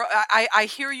down the road. I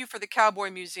hear you for the Cowboy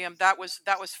Museum. That was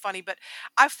funny. But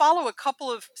I follow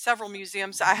several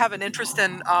museums. I have an interest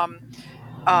in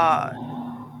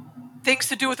things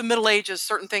to do with the Middle Ages,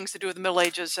 certain things to do with the Middle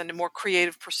Ages and the more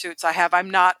creative pursuits I have. I'm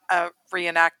not a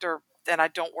reenactor, and I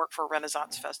don't work for a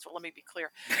Renaissance festival. Let me be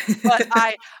clear. But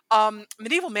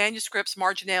medieval manuscripts,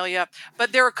 marginalia.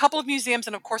 But there are a couple of museums,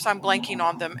 and of course I'm blanking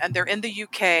on them, and they're in the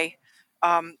UK,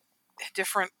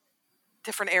 different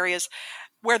areas,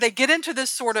 where they get into this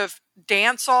sort of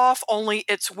dance off, only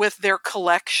it's with their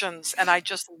collections. And I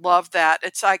just love that.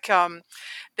 It's like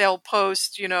they'll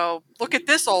post, look at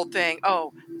this old thing.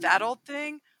 Oh, that old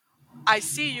thing? I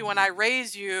see you and I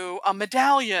raise you a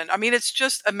medallion. I mean, it's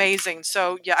just amazing.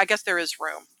 So, yeah, I guess there is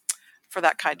room for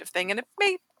that kind of thing. And it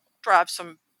may drive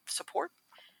some support.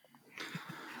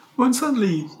 Well, and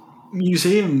certainly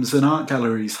museums and art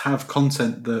galleries have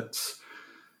content that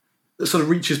sort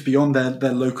of reaches beyond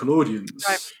their local audience.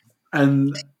 Right.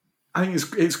 And I think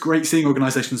it's great seeing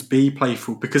organisations be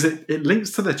playful because it links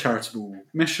to their charitable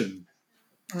mission.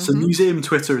 Mm-hmm. So museum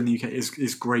Twitter in the UK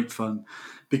is great fun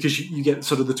because you get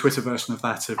sort of the Twitter version of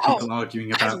that, of people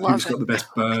arguing about who's got the best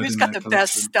bird, who's got the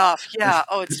best stuff. Yeah,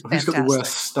 it's fantastic. Who's got the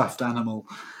worst stuffed animal.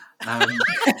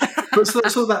 But sort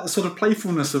of that sort of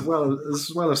playfulness as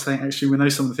well as saying, actually, we know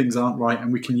some of the things aren't right,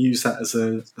 and we can use that as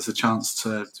a chance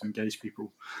to engage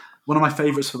people. One of my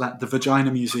favourites for that, the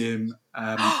Vagina Museum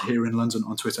here in London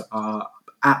on Twitter, are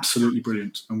absolutely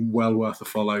brilliant and well worth a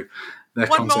follow. Their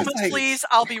One moment, please.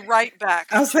 I'll be right back.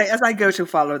 I'll say, as I go to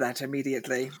follow that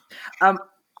immediately.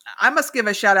 I must give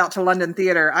a shout out to London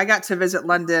Theatre. I got to visit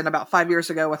London about 5 years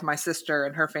ago with my sister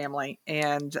and her family.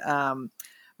 And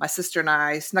my sister and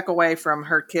I snuck away from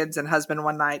her kids and husband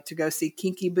one night to go see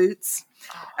Kinky Boots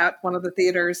at one of the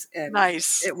theaters. And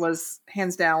nice. It was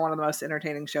hands down one of the most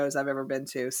entertaining shows I've ever been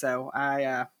to. So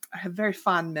I have very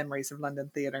fond memories of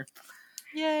London Theatre.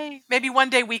 Yay. Maybe one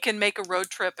day we can make a road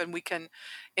trip and we can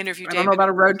interview David. I don't know about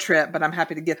a road trip, but I'm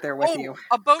happy to get there with you.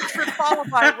 A boat trip followed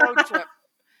by a road trip.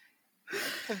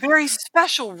 A very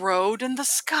special road in the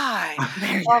sky.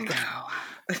 There you go.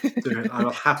 Do it. I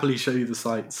will happily show you the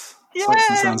sights. Yay! Sights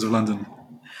and sounds of London.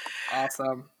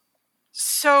 Awesome.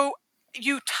 So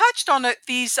you touched on a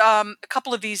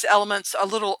couple of these elements a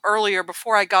little earlier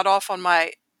before I got off on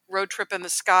my road trip in the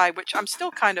sky, which I'm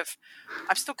still kind of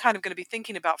going to be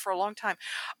thinking about for a long time.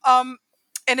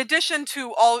 In addition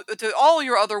to all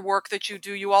your other work that you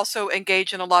do, you also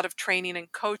engage in a lot of training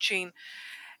and coaching.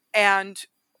 And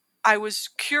I was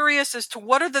curious as to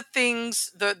what are the things,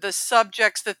 the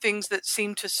subjects, the things that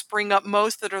seem to spring up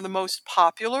most, that are the most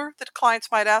popular that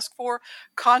clients might ask for,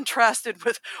 contrasted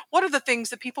with what are the things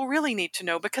that people really need to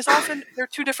know, because often they're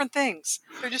two different things.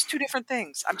 They're just two different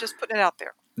things. I'm just putting it out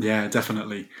there. Yeah,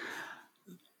 definitely.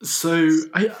 So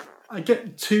I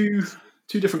get two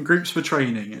different groups for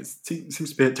training. It seems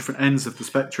to be at different ends of the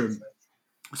spectrum.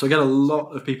 So I get a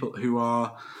lot of people who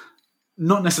are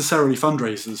not necessarily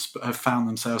fundraisers, but have found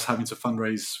themselves having to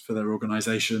fundraise for their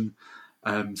organisation.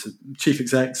 So chief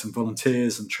execs and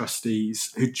volunteers and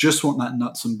trustees who just want that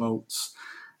nuts and bolts.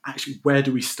 Actually, where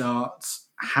do we start?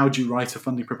 How do you write a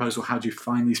funding proposal? How do you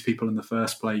find these people in the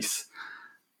first place?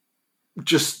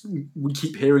 We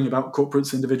keep hearing about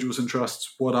corporates, individuals and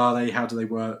trusts. What are they? How do they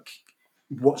work?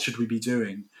 What should we be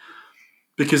doing?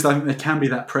 Because I think there can be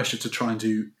that pressure to try and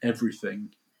do everything.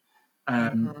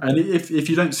 And if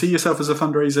you don't see yourself as a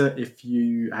fundraiser, if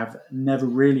you have never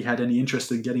really had any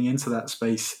interest in getting into that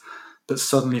space, but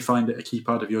suddenly find it a key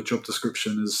part of your job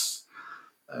description as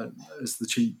the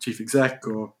chief exec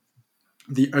or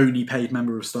the only paid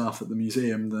member of staff at the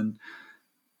museum, then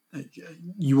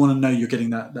you want to know you're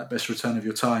getting that best return of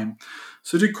your time.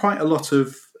 So I do quite a lot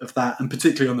of that, and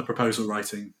particularly on the proposal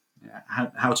writing.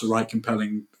 How to write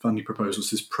compelling funding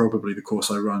proposals is probably the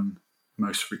course I run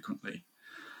most frequently.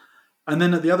 And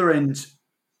then at the other end,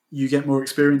 you get more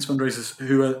experienced fundraisers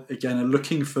who are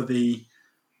looking for the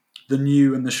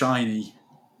new and the shiny.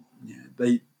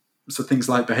 So things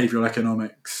like behavioral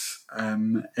economics,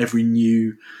 every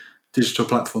new digital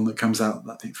platform that comes out,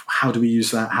 I think, how do we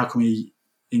use that? How can we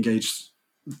engage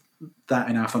that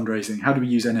in our fundraising? How do we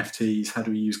use NFTs? How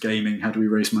do we use gaming? How do we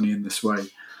raise money in this way?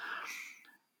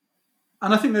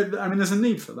 And I think that, there's a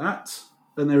need for that.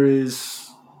 And there is,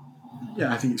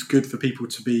 I think it's good for people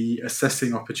to be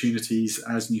assessing opportunities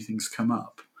as new things come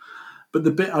up. But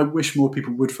the bit I wish more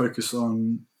people would focus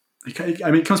on,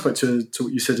 it comes back to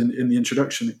what you said in the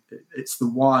introduction. It's the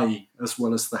why as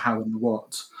well as the how and the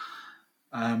what.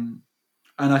 And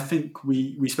I think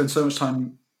we spend so much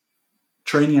time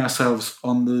training ourselves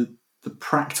on the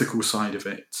practical side of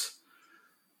it,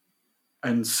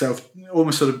 and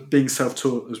almost sort of being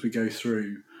self-taught as we go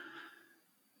through.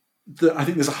 I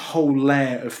think there's a whole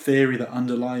layer of theory that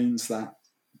underlines that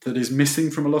is missing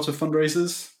from a lot of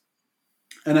fundraisers.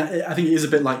 And I think it is a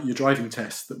bit like your driving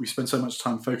test, that we spend so much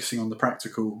time focusing on the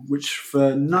practical, which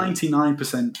for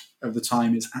 99% of the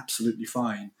time is absolutely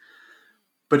fine.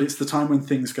 But it's the time when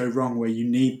things go wrong where you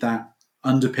need that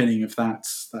underpinning of that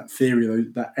theory,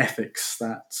 that ethics,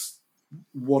 that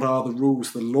what are the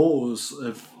rules, the laws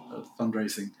of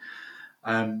fundraising.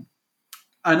 And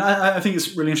I think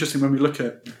it's really interesting when we look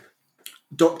at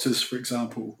doctors, for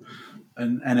example,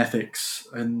 and ethics.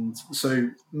 And so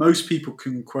most people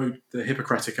can quote the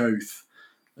Hippocratic Oath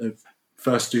of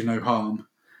first do no harm,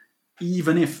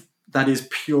 even if that is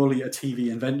purely a TV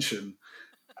invention.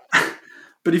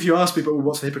 But if you ask people, well,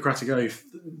 what's the Hippocratic Oath?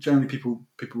 Generally, people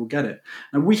will get it.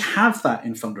 And we have that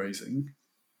in fundraising.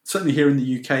 Certainly here in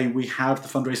the UK, we have the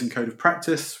Fundraising Code of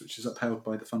Practice, which is upheld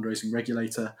by the fundraising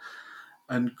regulator.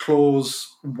 And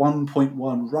clause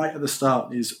 1.1, right at the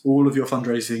start, is all of your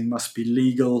fundraising must be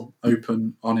legal,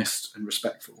 open, honest, and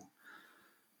respectful.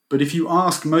 But if you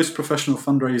ask most professional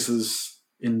fundraisers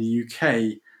in the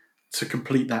UK to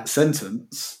complete that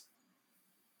sentence,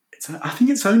 I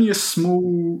think it's only a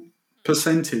small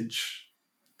percentage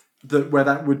where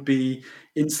that would be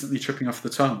instantly tripping off the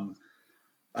tongue.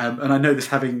 And I know this,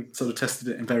 having sort of tested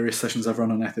it in various sessions I've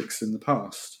run on ethics in the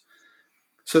past.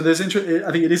 So I think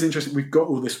it is interesting. We've got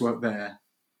all this work there.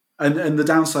 And the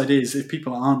downside is, if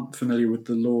people aren't familiar with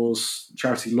the laws,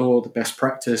 charity law, the best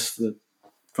practice, the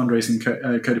fundraising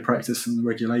code of practice and the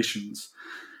regulations,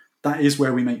 that is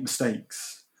where we make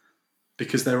mistakes.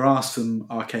 Because there are some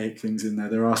archaic things in there.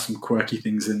 There are some quirky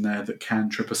things in there that can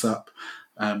trip us up.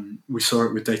 We saw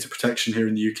it with data protection here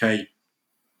in the UK.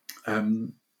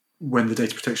 When the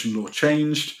data protection law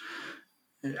changed,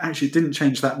 it didn't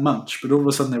change that much, but all of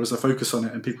a sudden there was a focus on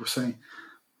it, and people were saying,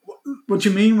 what do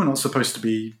you mean we're not supposed to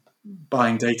be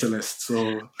buying data lists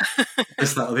or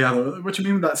this, that, or the other? What do you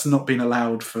mean that's not been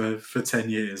allowed for 10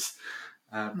 years?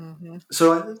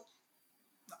 So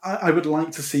I would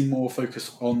like to see more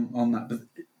focus on that, but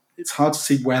it's hard to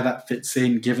see where that fits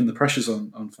in given the pressures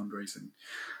on fundraising.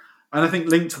 And I think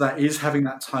linked to that is having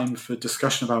that time for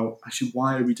discussion about actually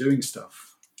why are we doing stuff?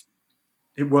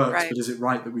 It works, right, but is it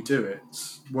right that we do it?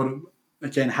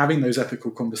 Having those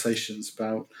ethical conversations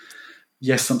about,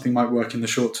 yes, something might work in the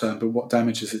short term, but what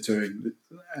damage is it doing?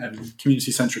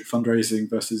 Community-centric fundraising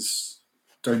versus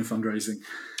donor fundraising.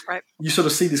 Right. You sort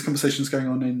of see these conversations going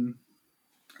on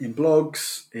in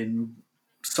blogs, in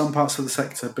some parts of the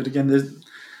sector, but again,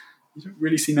 you don't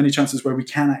really see many chances where we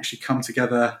can actually come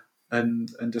together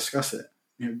and discuss it.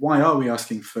 Why are we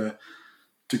asking for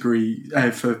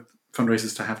for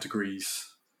fundraisers to have degrees?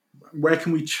 Where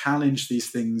can we challenge these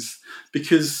things?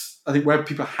 Because I think where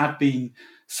people have been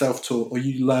self-taught, or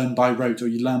you learn by rote, or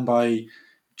you learn by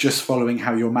just following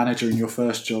how your manager in your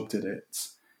first job did it,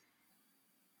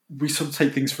 we sort of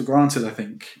take things for granted, I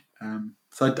think.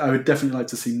 So I would definitely like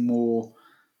to see more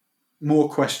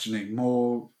questioning,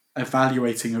 more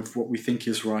evaluating of what we think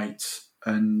is right,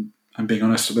 and being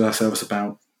honest with ourselves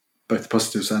about both the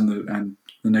positives and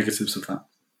the negatives of that.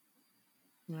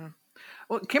 Yeah.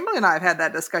 Well, Kimberly and I have had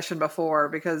that discussion before,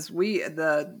 because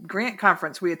the grant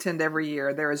conference we attend every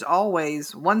year, there is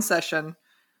always one session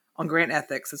on grant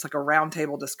ethics. It's like a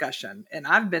roundtable discussion. And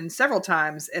I've been several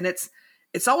times, and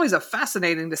it's always a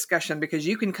fascinating discussion, because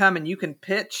you can come and you can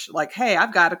pitch like, hey,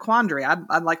 I've got a quandary.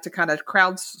 I'd like to kind of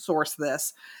crowdsource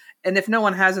this. And if no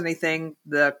one has anything,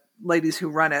 the ladies who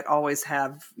run it always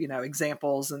have,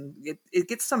 examples, and it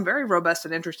gets some very robust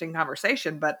and interesting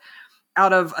conversation. But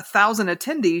out of 1,000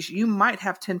 attendees, you might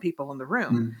have 10 people in the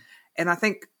room. And I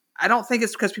think I don't think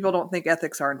it's because people don't think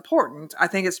ethics are important. I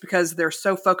think it's because they're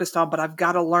so focused on, but I've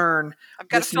got to learn I've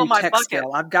got to this fill new my tech bucket.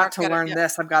 skill. I've got to learn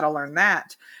this. I've got to learn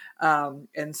that.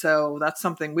 And so that's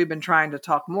something we've been trying to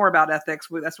talk more about ethics.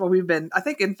 That's what we've been, I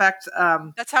think, in fact,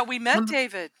 that's how we met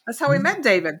David. That's how we met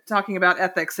David, talking about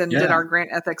ethics, and did Yeah. our grant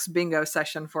ethics bingo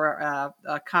session for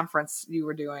a conference you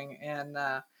were doing. And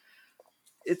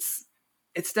it's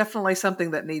definitely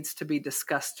something that needs to be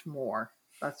discussed more.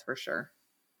 That's for sure.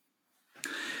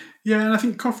 Yeah, and I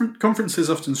think conferences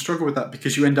often struggle with that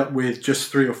because you end up with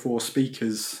just 3 or 4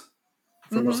 speakers.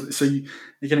 So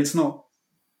again, it's not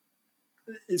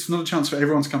a chance for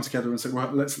everyone to come together and say,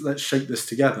 "Well, let's shape this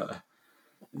together."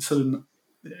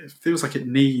 It feels like it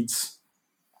needs.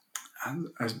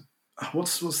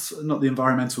 What's not the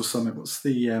environmental summit? What's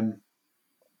the?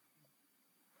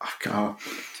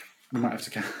 We might have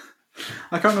to.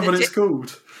 I can't remember what it's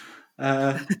called.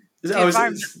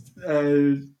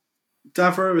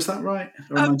 Davro, is that right?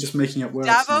 Or am I just making up words?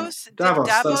 Davos? Davos,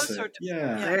 Davos, that's it.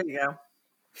 Yeah. There you go.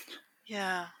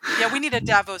 Yeah, we need a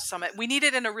Davos summit. We need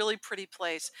it in a really pretty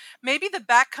place. Maybe the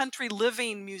Backcountry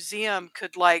Living Museum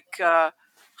could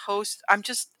host. I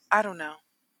don't know.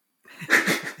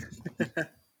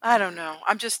 I don't know.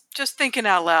 I'm just thinking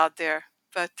out loud there.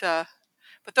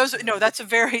 But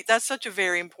that's such a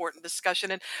very important discussion,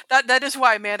 and that is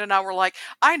why Amanda and I were like,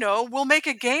 I know, we'll make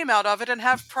a game out of it and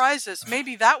have prizes.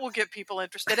 Maybe that will get people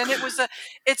interested. And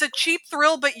it's a cheap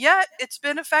thrill, but yet it's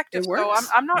been effective. It works.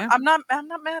 So I'm not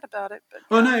mad about it. But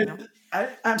well, no,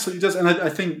 it absolutely does, and I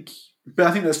think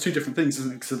that's 2 different things,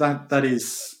 isn't it? So that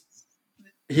is,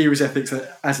 here is ethics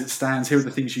as it stands. Here are the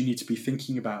things you need to be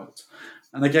thinking about,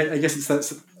 and I guess it's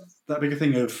that bigger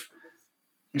thing of,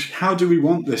 how do we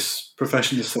want this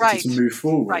professional sector to move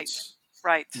forward?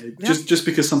 Right. Just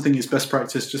because something is best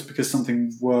practice, just because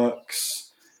something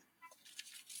works,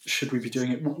 should we be doing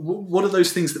it? What are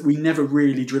those things that we never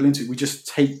really drill into? We just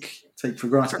take for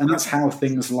granted, and that's how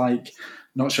things like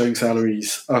not showing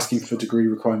salaries, asking for degree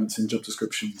requirements in job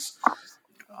descriptions,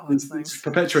 it's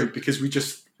perpetuate because we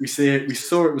see it. We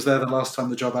saw it was there the last time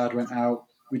the job ad went out.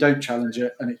 We don't challenge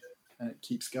it, and it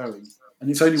keeps going. And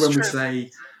it's only when we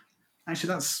say, actually,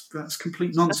 that's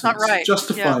complete nonsense. That's not right.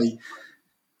 Justify. Yeah.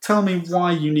 Tell me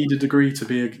why you need a degree to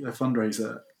be a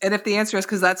fundraiser. And if the answer is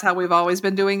because that's how we've always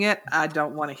been doing it, I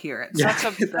don't want to hear it. Yeah.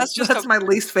 That's my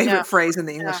least favorite phrase in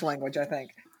the English language, I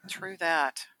think. True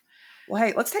that. Well,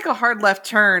 hey, let's take a hard left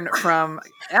turn from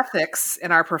ethics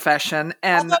in our profession.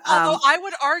 And although I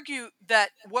would argue that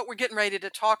what we're getting ready to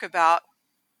talk about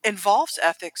involves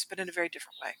ethics, but in a very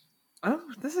different way. Oh,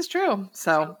 this is true.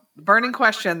 So, burning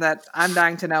question that I'm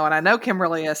dying to know, and I know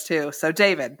Kimberly is too. So,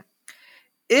 David,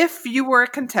 if you were a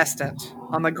contestant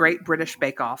on the Great British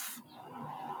Bake Off,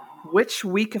 which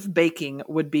week of baking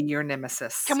would be your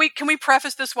nemesis? Can we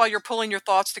preface this while you're pulling your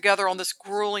thoughts together on this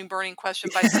grueling, burning question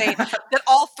by saying that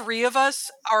all 3 of us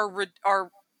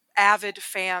are avid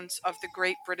fans of the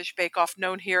Great British Bake Off,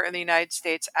 known here in the United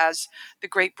States as the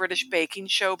Great British Baking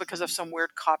Show because of some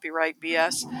weird copyright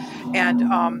BS. And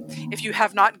if you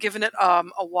have not given it a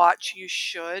watch, you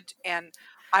should. And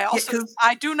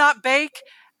I do not bake,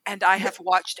 and I have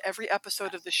watched every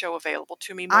episode of the show available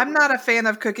to me. I'm not a fan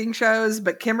of cooking shows,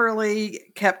 but Kimberly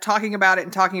kept talking about it,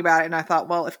 and I thought,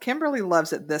 well, if Kimberly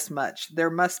loves it this much, there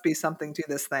must be something to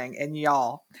this thing. And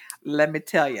y'all, let me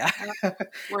tell you,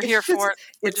 we're here for it.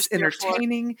 It's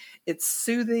entertaining, it's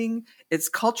soothing, it's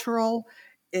cultural.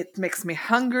 It makes me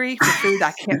hungry for food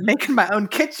I can't make in my own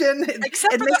kitchen. It makes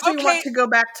me want to go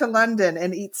back to London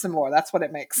and eat some more. That's what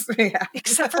it makes. Yeah.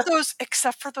 Except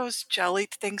for those jelly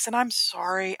things, and I'm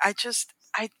sorry. But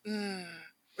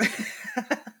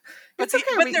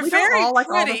they're very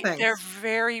pretty. They're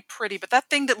very pretty. But that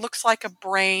thing that looks like a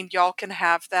brain, y'all can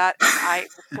have that. I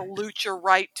salute your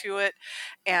right to it.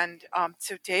 And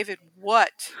so, David,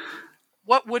 what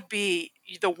would be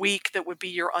the week that would be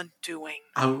your undoing?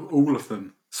 Oh, all of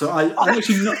them. So I'm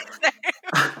actually not.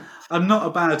 I'm not a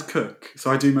bad cook, so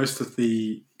I do most of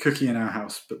the cooking in our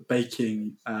house. But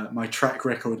baking, my track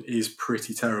record is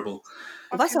pretty terrible.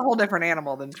 Well, that's a whole different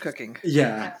animal than cooking.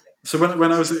 Yeah. So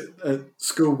when I was at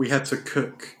school, we had to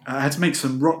cook. I had to make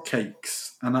some rock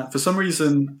cakes, and for some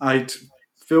reason, I'd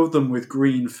filled them with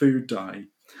green food dye.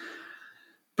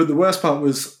 But the worst part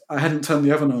was I hadn't turned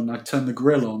the oven on. I'd turned the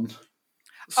grill on.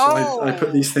 So I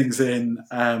put these things in,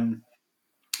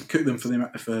 cooked them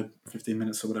for 15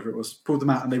 minutes or whatever it was, pulled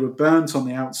them out, and they were burnt on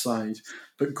the outside,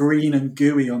 but green and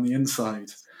gooey on the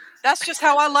inside. That's just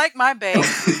how I like my bake.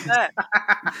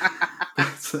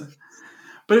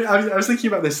 But I was thinking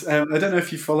about this. I don't know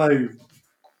if you follow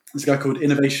this guy called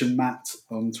Innovation Matt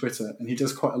on Twitter, and he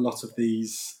does quite a lot of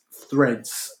these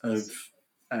threads of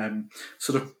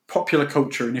sort of popular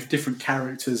culture, and if different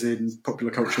characters in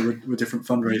popular culture were different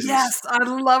fundraisers. Yes, I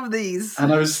love these.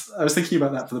 And I was thinking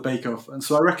about that for the Bake Off, and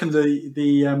so I reckon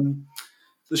the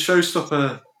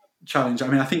Showstopper Challenge. I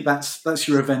mean, I think that's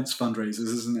your events fundraisers,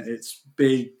 isn't it? It's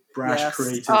big, brash,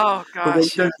 creative. Oh gosh, but they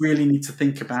don't really need to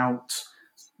think about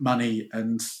money,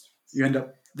 and you end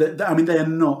up. I mean, they are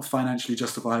not financially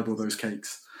justifiable, those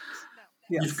cakes.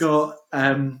 Yes. You've got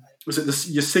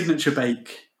your signature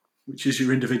bake, which is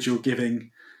your individual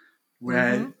giving,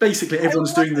 where basically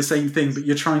everyone's doing the same thing, but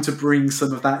you're trying to bring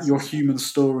some of that, your human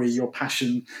story, your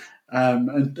passion,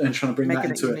 and trying to bring that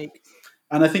into it.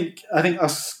 And I think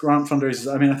us grant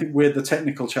fundraisers, I mean, I think we're the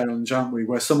technical challenge, aren't we?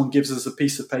 Where someone gives us a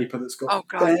piece of paper that's got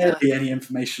barely any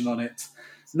information on it,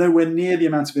 nowhere near the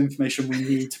amount of information we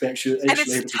need to be actually able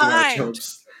to do our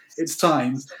jobs. It's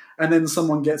timed. And then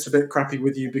someone gets a bit crappy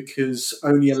with you because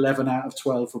only 11 out of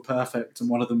 12 were perfect and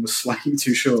one of them was slightly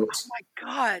too short. Oh my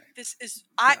God. This is,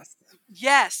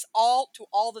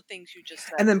 all the things you just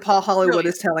said. And then Paul Hollywood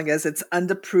is telling us it's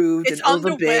underproved and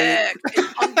overbaked.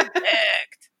 It's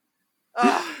underbaked.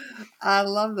 Oh. I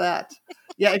love that.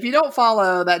 Yeah, if you don't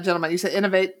follow that gentleman, you said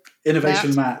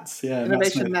Innovation Mats. Yeah.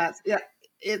 Innovation Mats. Yeah.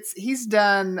 He's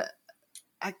done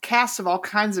a cast of all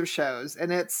kinds of shows,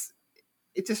 and it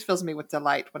just fills me with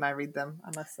delight when I read them,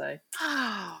 I must say.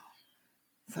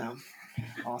 So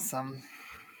awesome.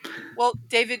 Well,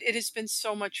 David, it has been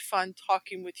so much fun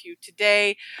talking with you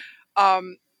today.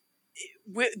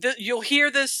 You'll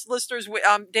hear this, listeners.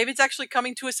 David's actually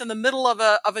coming to us in the middle of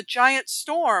a giant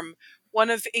storm, one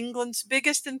of England's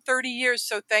biggest in 30 years.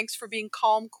 So thanks for being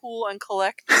calm, cool, and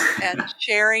collected and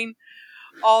sharing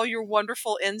all your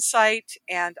wonderful insight.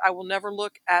 And I will never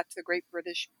look at the Great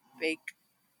British Bake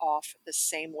Off the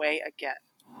same way again.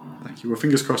 Thank you. Well,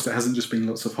 fingers crossed it hasn't just been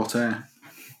lots of hot air.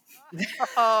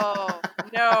 Oh,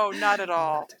 no, not at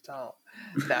all. Not at all.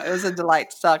 No, it was a delight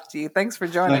to talk to you. Thanks for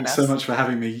joining us. Thanks so much for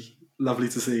having me. Lovely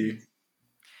to see you.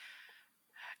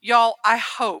 Y'all, I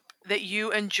hope that you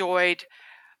enjoyed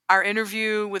our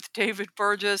interview with David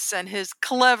Burgess and his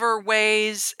clever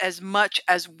ways as much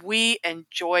as we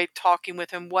enjoyed talking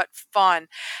with him. What fun.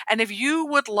 And if you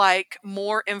would like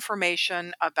more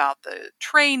information about the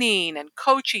training and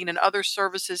coaching and other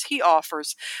services he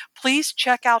offers, please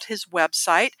check out his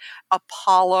website,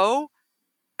 Apollo,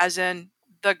 as in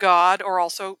the god, or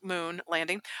also moon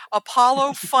landing,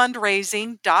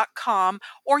 apollofundraising.com,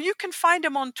 or you can find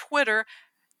him on Twitter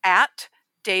at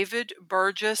David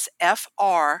Burgess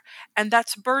FR, and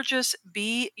that's Burgess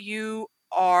BURGESS.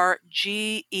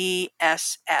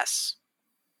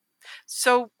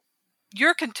 So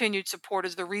your continued support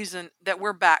is the reason that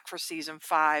we're back for season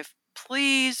 5.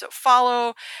 Please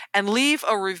follow and leave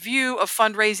a review of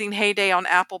Fundraising Heyday on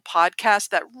Apple Podcasts.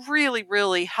 That really,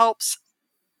 really helps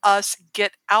us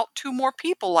get out to more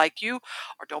people like you.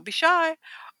 Or don't be shy.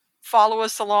 Follow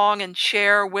us along and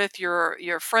share with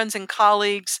your friends and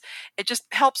colleagues. It just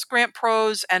helps grant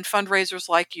pros and fundraisers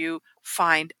like you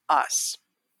find us.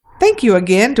 Thank you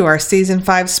again to our Season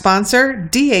 5 sponsor,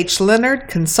 D.H. Leonard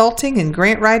Consulting and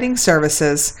Grant Writing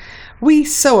Services. We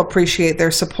so appreciate their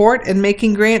support in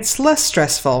making grants less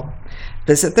stressful.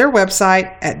 Visit their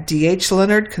website at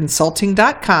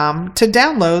dhleonardconsulting.com to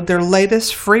download their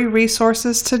latest free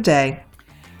resources today.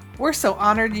 We're so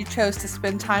honored you chose to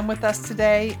spend time with us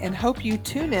today and hope you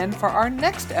tune in for our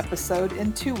next episode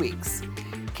in 2 weeks.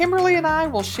 Kimberly and I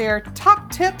will share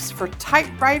top tips for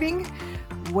typewriting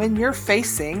when you're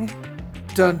facing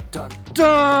dun dun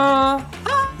dun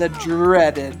the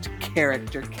dreaded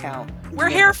character count. We're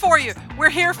here for you. We're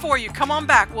here for you. Come on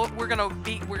back. We're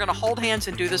gonna hold hands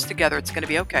and do this together. It's gonna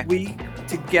be okay. We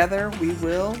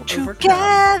will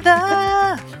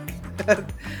together.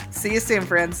 See you soon,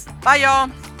 friends. Bye,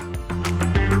 y'all.